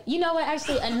self. right. You know what?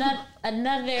 Actually,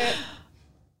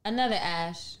 another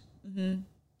Ash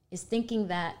is thinking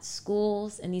that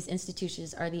schools and these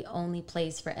institutions are the only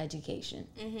place for education.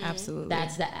 Absolutely.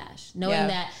 That's the Ash. Knowing Yeah.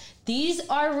 that these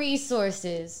are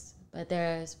resources, but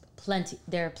they're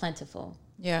plentiful.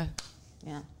 Yeah.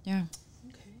 Yeah. Yeah.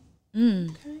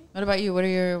 Okay. What about you? What are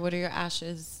your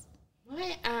ashes?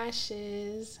 My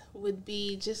ashes would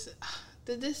be just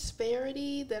the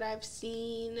disparity that I've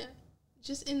seen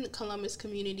just in the Columbus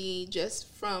community, just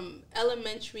from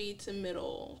elementary to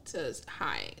middle to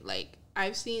high. Like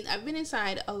I've been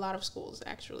inside a lot of schools,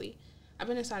 actually. I've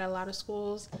been inside a lot of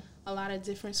schools, a lot of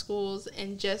different schools,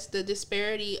 and just the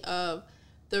disparity of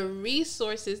the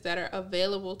resources that are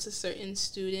available to certain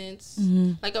students.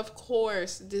 Like, of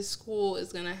course, this school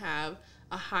is going to have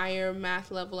a higher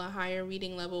math level, a higher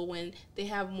reading level when they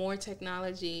have more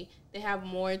technology, they have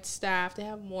more staff, they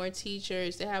have more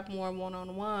teachers, they have more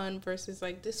one-on-one versus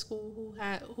like this school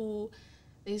who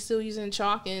they still using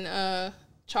chalk and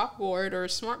chalkboard or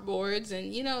smart boards.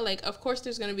 And, you know, like, of course,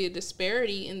 there's going to be a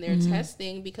disparity in their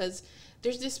testing because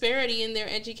there's disparity in their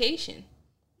education,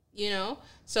 you know?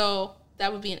 So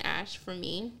that would be an ash for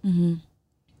me.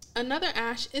 Another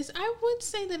ash is, I would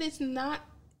say that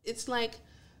it's like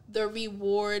the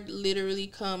reward literally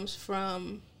comes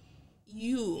from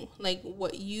you, like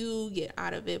what you get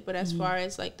out of it. But as far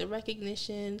as like the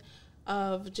recognition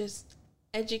of just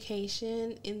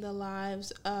education in the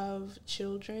lives of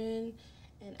children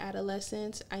and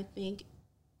adolescents, I think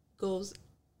goes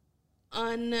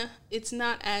it's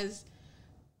not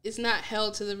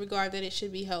held to the regard that it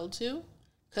should be held to,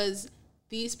 because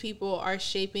these people are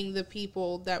shaping the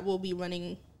people that will be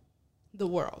running the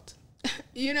world.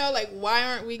 You know, like, why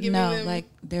aren't we giving them... like,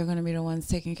 they're going to be the ones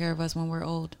taking care of us when we're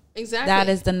old. Exactly. That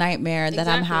is the nightmare that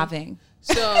I'm Exactly. having.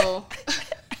 So...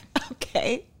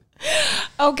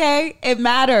 Okay. It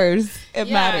matters. It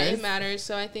matters. It matters.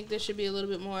 So I think there should be a little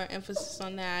bit more emphasis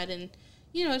on that. And,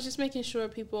 you know, just making sure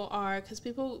people are... Because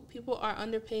people are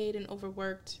underpaid and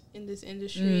overworked in this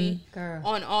industry. Girl.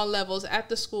 On all levels. At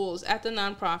the schools, at the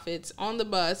nonprofits, on the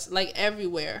bus, like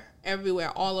everywhere. Everywhere.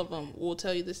 All of them will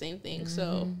tell you the same thing.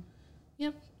 So...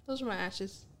 Yep, those are my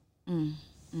ashes.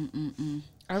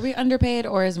 Are we underpaid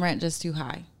or is rent just too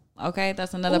high? Okay,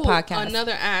 that's another Ooh, podcast.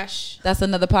 Another ash. That's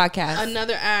another podcast.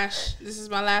 Another ash. This is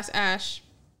my last ash.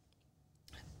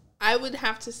 I would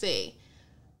have to say,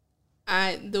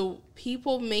 the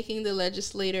people making the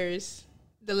legislation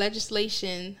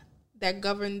that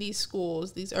govern these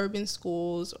schools, these urban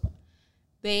schools,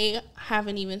 they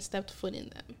haven't even stepped foot in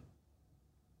them.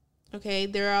 Okay,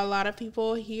 there are a lot of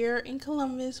people here in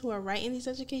Columbus who are writing these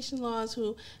education laws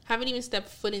who haven't even stepped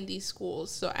foot in these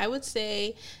schools. So I would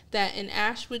say that an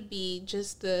ash would be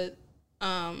just the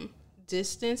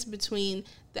distance between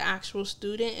the actual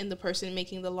student and the person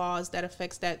making the laws that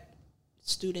affects that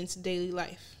student's daily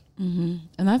life. And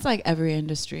that's like every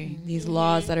industry. These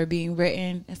laws that are being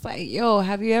written. It's like, yo,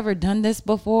 have you ever done this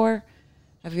before?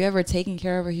 Have you ever taken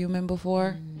care of a human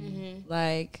before?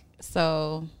 Like,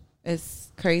 so... It's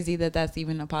crazy that that's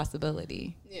even a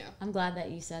possibility. Yeah. I'm glad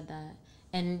that you said that.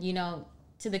 And, you know,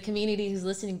 to the community who's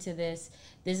listening to this,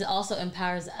 this also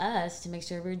empowers us to make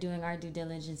sure we're doing our due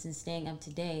diligence and staying up to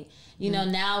date. You know,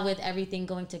 now with everything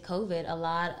going to COVID, a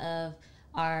lot of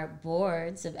our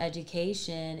boards of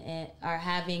education are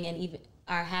having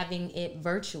it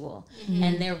virtual,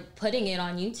 and they're putting it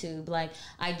on YouTube. Like,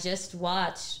 I just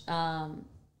watched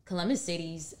Columbus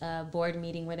City's board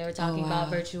meeting where they were talking about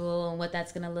virtual and what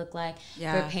that's going to look like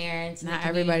for parents. Not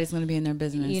everybody's going to be in their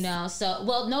business. You know, so,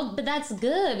 well, no, but that's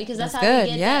good because that's how you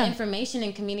get that information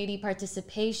and community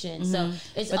participation. So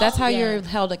it's but that's how you're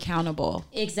held accountable.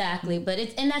 Exactly. But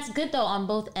and that's good though on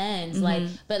both ends. Like,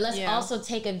 but let's also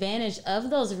take advantage of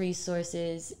those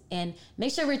resources and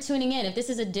make sure we're tuning in. If this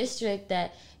is a district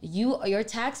that your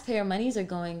taxpayer monies are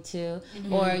going to,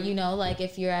 or, you know, like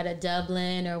if you're at a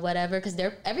Dublin or whatever, because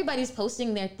everybody's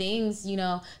posting their things, you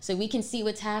know, so we can see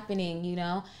what's happening, you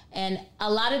know, and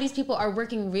a lot of these people are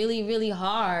working really, really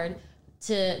hard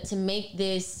to make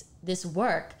this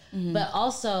work, but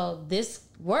also this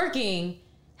working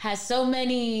has so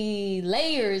many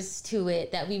layers to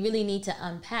it that we really need to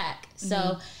unpack.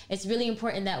 So it's really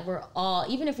important that we're all,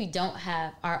 even if we don't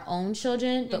have our own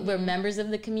children, but we're members of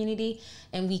the community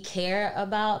and we care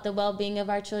about the well-being of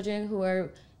our children who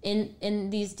are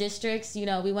in these districts, you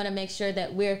know, we want to make sure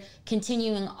that we're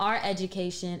continuing our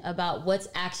education about what's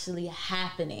actually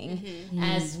happening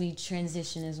as we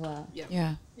transition as well.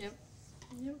 Yeah. Yep.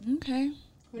 Okay.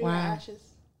 What are your ashes?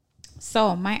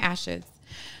 So my ashes.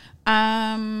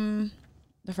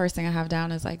 The first thing I have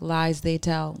down is like lies they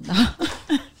tell.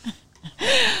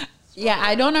 Yeah,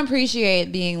 I don't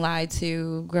appreciate being lied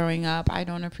to growing up. I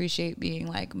don't appreciate being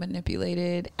like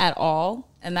manipulated at all.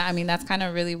 And that, I mean, that's kind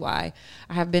of really why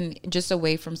I have been just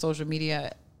away from social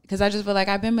media, because I just feel like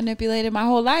I've been manipulated my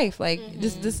whole life. Like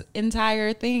this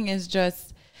entire thing is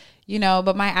just, you know,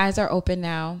 but my eyes are open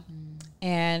now.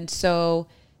 And so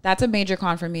that's a major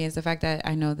con for me, is the fact that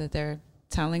I know that they're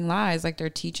telling lies, like they're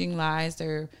teaching lies,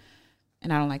 and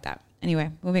I don't like that.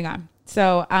 Anyway, moving on.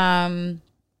 So,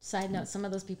 side note, some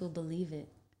of those people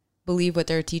believe what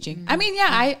they're teaching. I mean,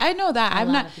 yeah, I know that.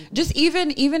 I'm not just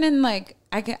even in like,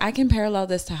 I can parallel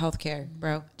this to healthcare,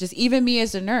 bro. Just even me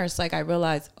as a nurse, like I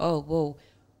realized, oh, whoa,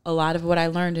 a lot of what I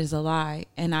learned is a lie.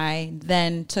 And I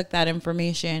then took that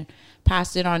information,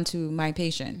 passed it on to my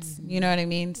patients. You know what I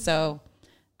mean? So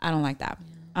I don't like that.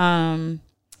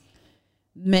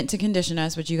 Meant to condition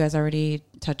us, which you guys already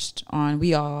touched on.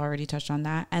 We all already touched on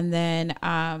that. And then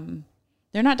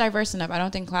they're not diverse enough. I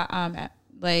don't think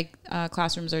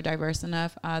classrooms are diverse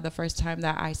enough. The first time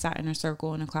that I sat in a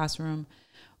circle in a classroom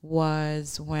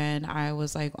was when I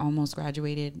was like almost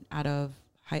graduated out of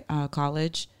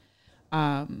college.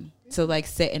 To like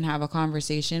sit and have a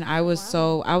conversation. I was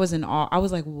in awe. I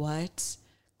was like, what?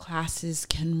 Classes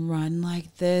can run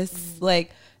like this?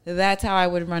 Like, that's how I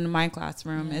would run my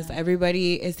classroom, is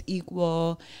everybody is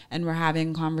equal and we're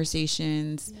having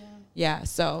conversations.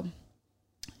 So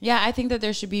I think that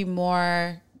there should be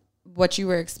more, what you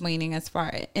were explaining as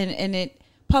far, and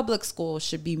public schools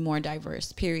should be more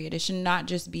diverse, period. It should not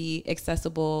just be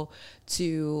accessible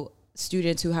to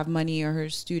students who have money or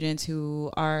students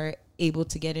who are able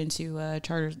to get into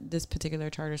this particular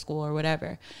charter school or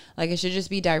whatever. Like, it should just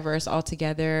be diverse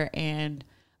altogether and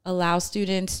allow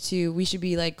students we should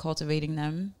be like cultivating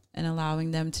them and allowing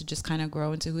them to just kind of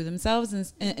grow into who themselves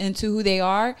and into who they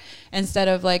are, instead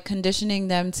of like conditioning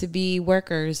them to be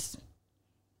workers,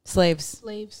 slaves.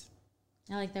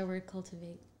 I like that word,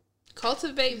 cultivate.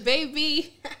 Cultivate,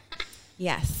 baby.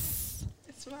 Yes.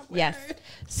 It's my word. Yes.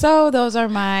 So those are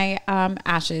my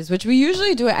ashes, which we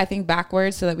usually do it, I think,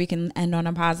 backwards so that we can end on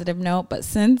a positive note. But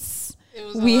since it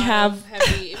was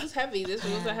heavy. It was heavy. This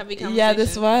was a heavy conversation. Yeah,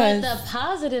 this was. But the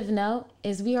positive note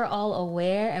is we are all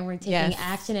aware and we're taking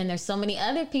action, and there's so many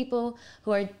other people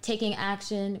who are taking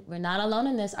action. We're not alone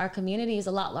in this. Our community is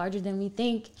a lot larger than we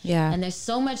think. Yeah. And there's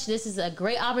so much. This is a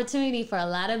great opportunity for a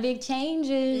lot of big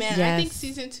changes. Man, I think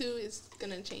season 2 is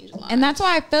gonna change a lot. And that's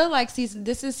why I feel like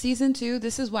this is season 2.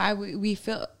 This is why we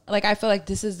feel like, I feel like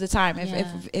this is the time.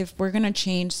 If we're gonna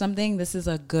change something, this is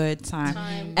a good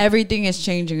time. Everything is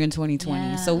changing in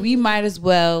 2020, so we might as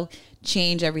well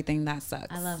change everything that sucks.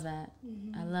 I love that.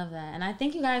 I love that. And I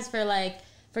thank you guys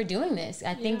for doing this.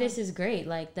 I think this is great.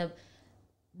 Like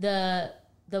the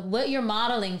what you're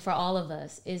modeling for all of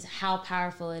us is how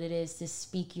powerful it is to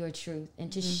speak your truth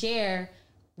and to share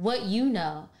what you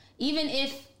know, even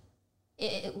if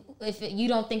you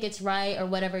don't think it's right or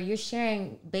whatever. You're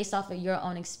sharing based off of your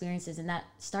own experiences, and that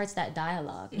starts that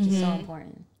dialogue, which is so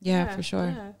important. Yeah, for sure.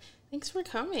 Yeah. Thanks for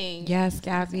coming. Yes,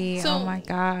 Gabby. So, oh my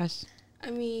gosh. I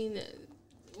mean,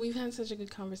 we've had such a good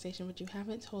conversation, but you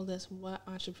haven't told us what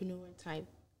entrepreneur type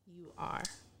you are.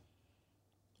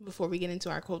 before we get into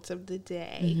our quotes of the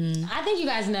day. I think you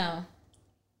guys know.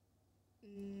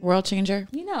 World changer.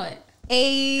 You know it.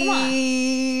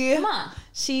 Hey, Come on.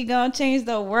 she gonna change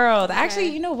the world. Actually,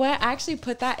 you know what? I actually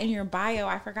put that in your bio.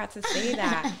 I forgot to say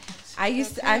that. I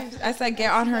said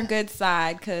get on her good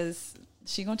side because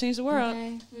she gonna change the world.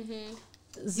 Okay.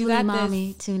 You got Zuli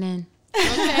Mommy, tune in.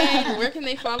 Okay, where can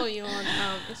they follow you on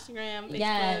Instagram, Facebook?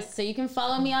 Yes, so you can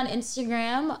follow me on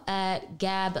Instagram at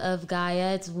Gab of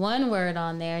Gaia. It's one word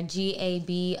on there,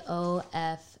 GABOFGAIA,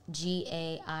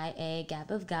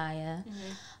 Gab of Gaia.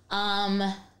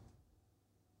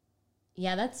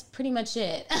 Yeah, that's pretty much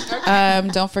it.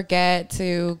 Don't forget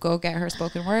to go get her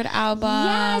spoken word album.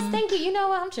 Yes, thank you. You know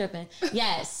what? I'm tripping.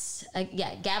 Yes.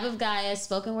 Gab of Gaia,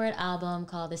 spoken word album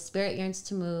called The Spirit Yearns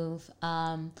to Move.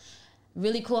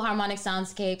 Really cool harmonic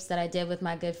soundscapes that I did with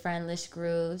my good friend Lish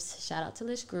Grooves. Shout out to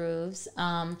Lish Grooves.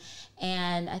 And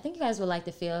I think you guys would like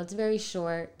the feel. It's very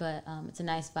short, but it's a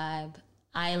nice vibe.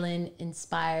 Island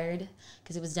inspired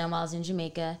because it was done while I was in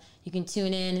Jamaica. You can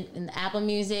tune in the Apple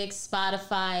Music,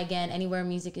 Spotify, again, anywhere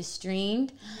music is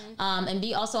streamed. And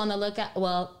be also on the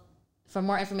lookout, for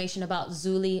more information about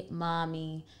Zuli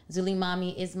Mommy. Zuli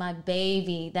Mommy is my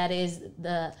baby. That is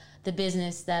the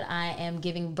business that I am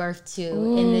giving birth to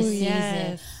in this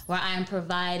season, where I am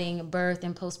providing birth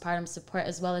and postpartum support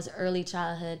as well as early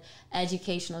childhood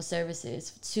educational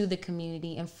services to the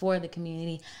community and for the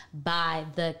community by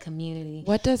the community.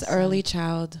 What does early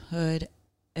childhood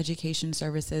education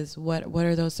services, what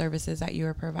are those services that you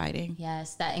are providing?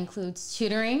 Yes, that includes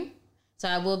tutoring. So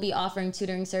I will be offering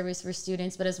tutoring service for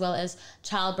students, but as well as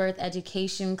childbirth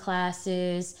education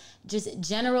classes, just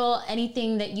general,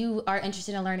 anything that you are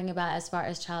interested in learning about as far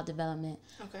as child development.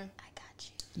 Okay. I got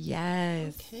you.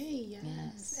 Yes. Okay,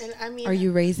 yes. And I mean, are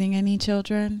you raising any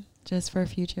children just for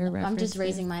future reference? I'm just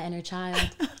raising my inner child.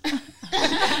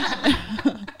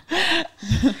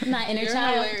 My inner You're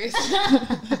child. hilarious.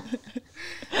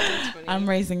 That's funny. I'm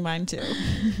raising mine too.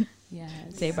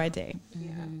 Yes. Day by day. Yeah.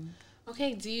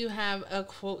 Okay, do you have a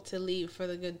quote to leave for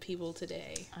the good people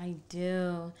today? I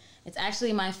do. It's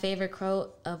actually my favorite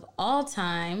quote of all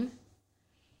time.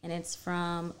 And it's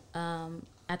from,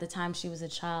 at the time she was a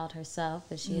child herself,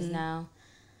 but she is now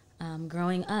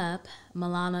growing up.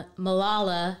 Malala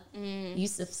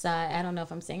Yousafzai. I don't know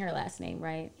if I'm saying her last name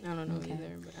right. I don't know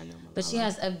either, but I know Malala. But she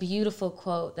has a beautiful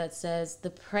quote that says, "The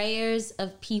prayers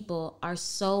of people are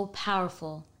so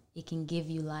powerful, it can give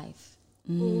you life."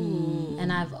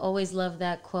 And I've always loved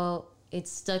that quote.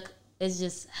 It's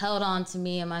just held on to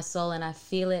me in my soul, and I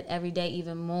feel it every day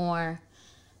even more,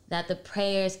 that the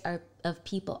prayers of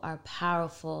people are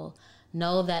powerful.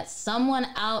 Know that someone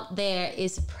out there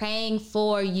is praying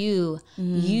for you.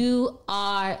 You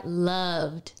are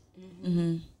loved.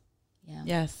 Yeah.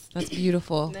 Yes, that's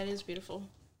beautiful. That is beautiful.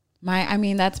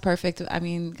 That's perfect.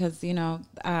 Because,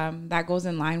 that goes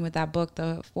in line with that book,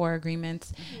 The 4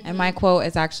 Agreements. And my quote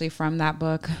is actually from that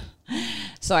book.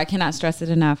 So I cannot stress it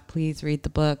enough. Please read the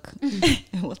book.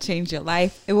 It will change your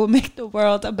life. It will make the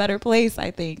world a better place, I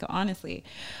think, honestly.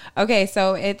 Okay,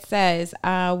 so it says,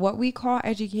 what we call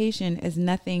education is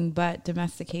nothing but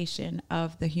domestication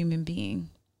of the human being.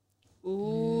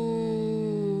 Ooh.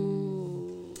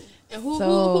 And who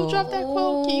dropped that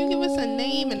quote? Can you give us a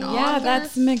name and all? Yeah,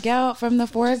 that's Miguel from the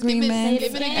 4 Agreements.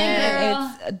 Give it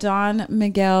again, it's Don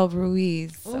Miguel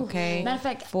Ruiz. Okay. Matter of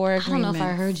fact, 4 I don't know Agreements. if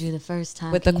I heard you the first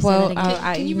time. With the Can you say quote, that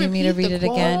again? Can you you need me to repeat read the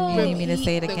it again? quote? You need me to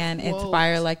say it Repeat the again? It's quote.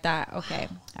 fire like that. Okay.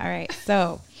 All right.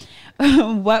 So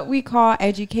what we call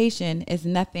education is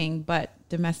nothing but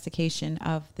domestication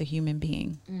of the human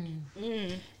being.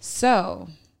 So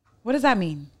what does that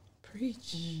mean?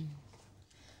 Preach.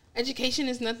 Education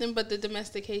is nothing but the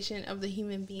domestication of the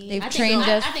human being. They've I trained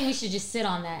us. think we should just sit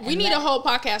on that. We need a whole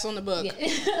podcast on the book.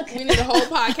 We need a whole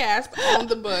podcast on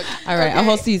the book. All right. A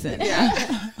whole season.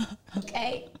 Yeah.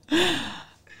 Okay.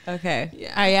 Okay.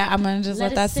 Yeah. Yeah. I'm going to just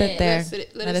let Let that it sit sit.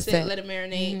 there. Let it sit. Let it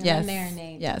marinate. Yes.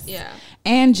 Marinate. Yes. Yeah.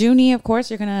 And Junie, of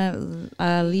course, you're going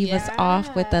to leave us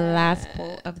off with the last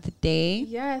quote of the day.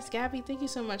 Yes, Gabby, thank you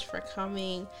so much for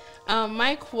coming.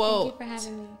 My quote. Thank you for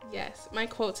having me. Yes, my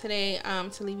quote today,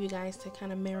 to leave you guys to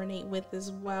kind of marinate with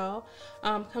as well,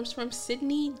 comes from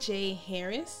Sidney J.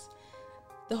 Harris.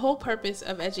 The whole purpose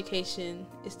of education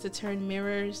is to turn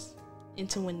mirrors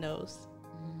into windows,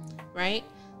 right?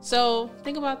 So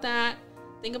think about that.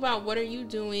 Think about what are you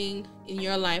doing in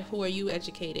your life? Who are you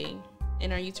educating?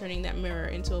 And are you turning that mirror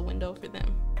into a window for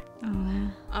them?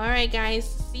 All right, guys.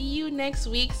 See you next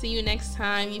week. See you next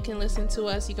time. You can listen to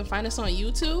us. You can find us on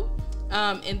YouTube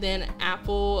and then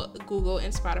Apple, Google,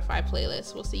 and Spotify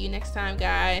playlists. We'll see you next time,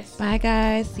 guys. Bye,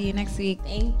 guys. See you next week.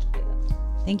 Thank you.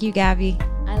 Thank you, Gabby.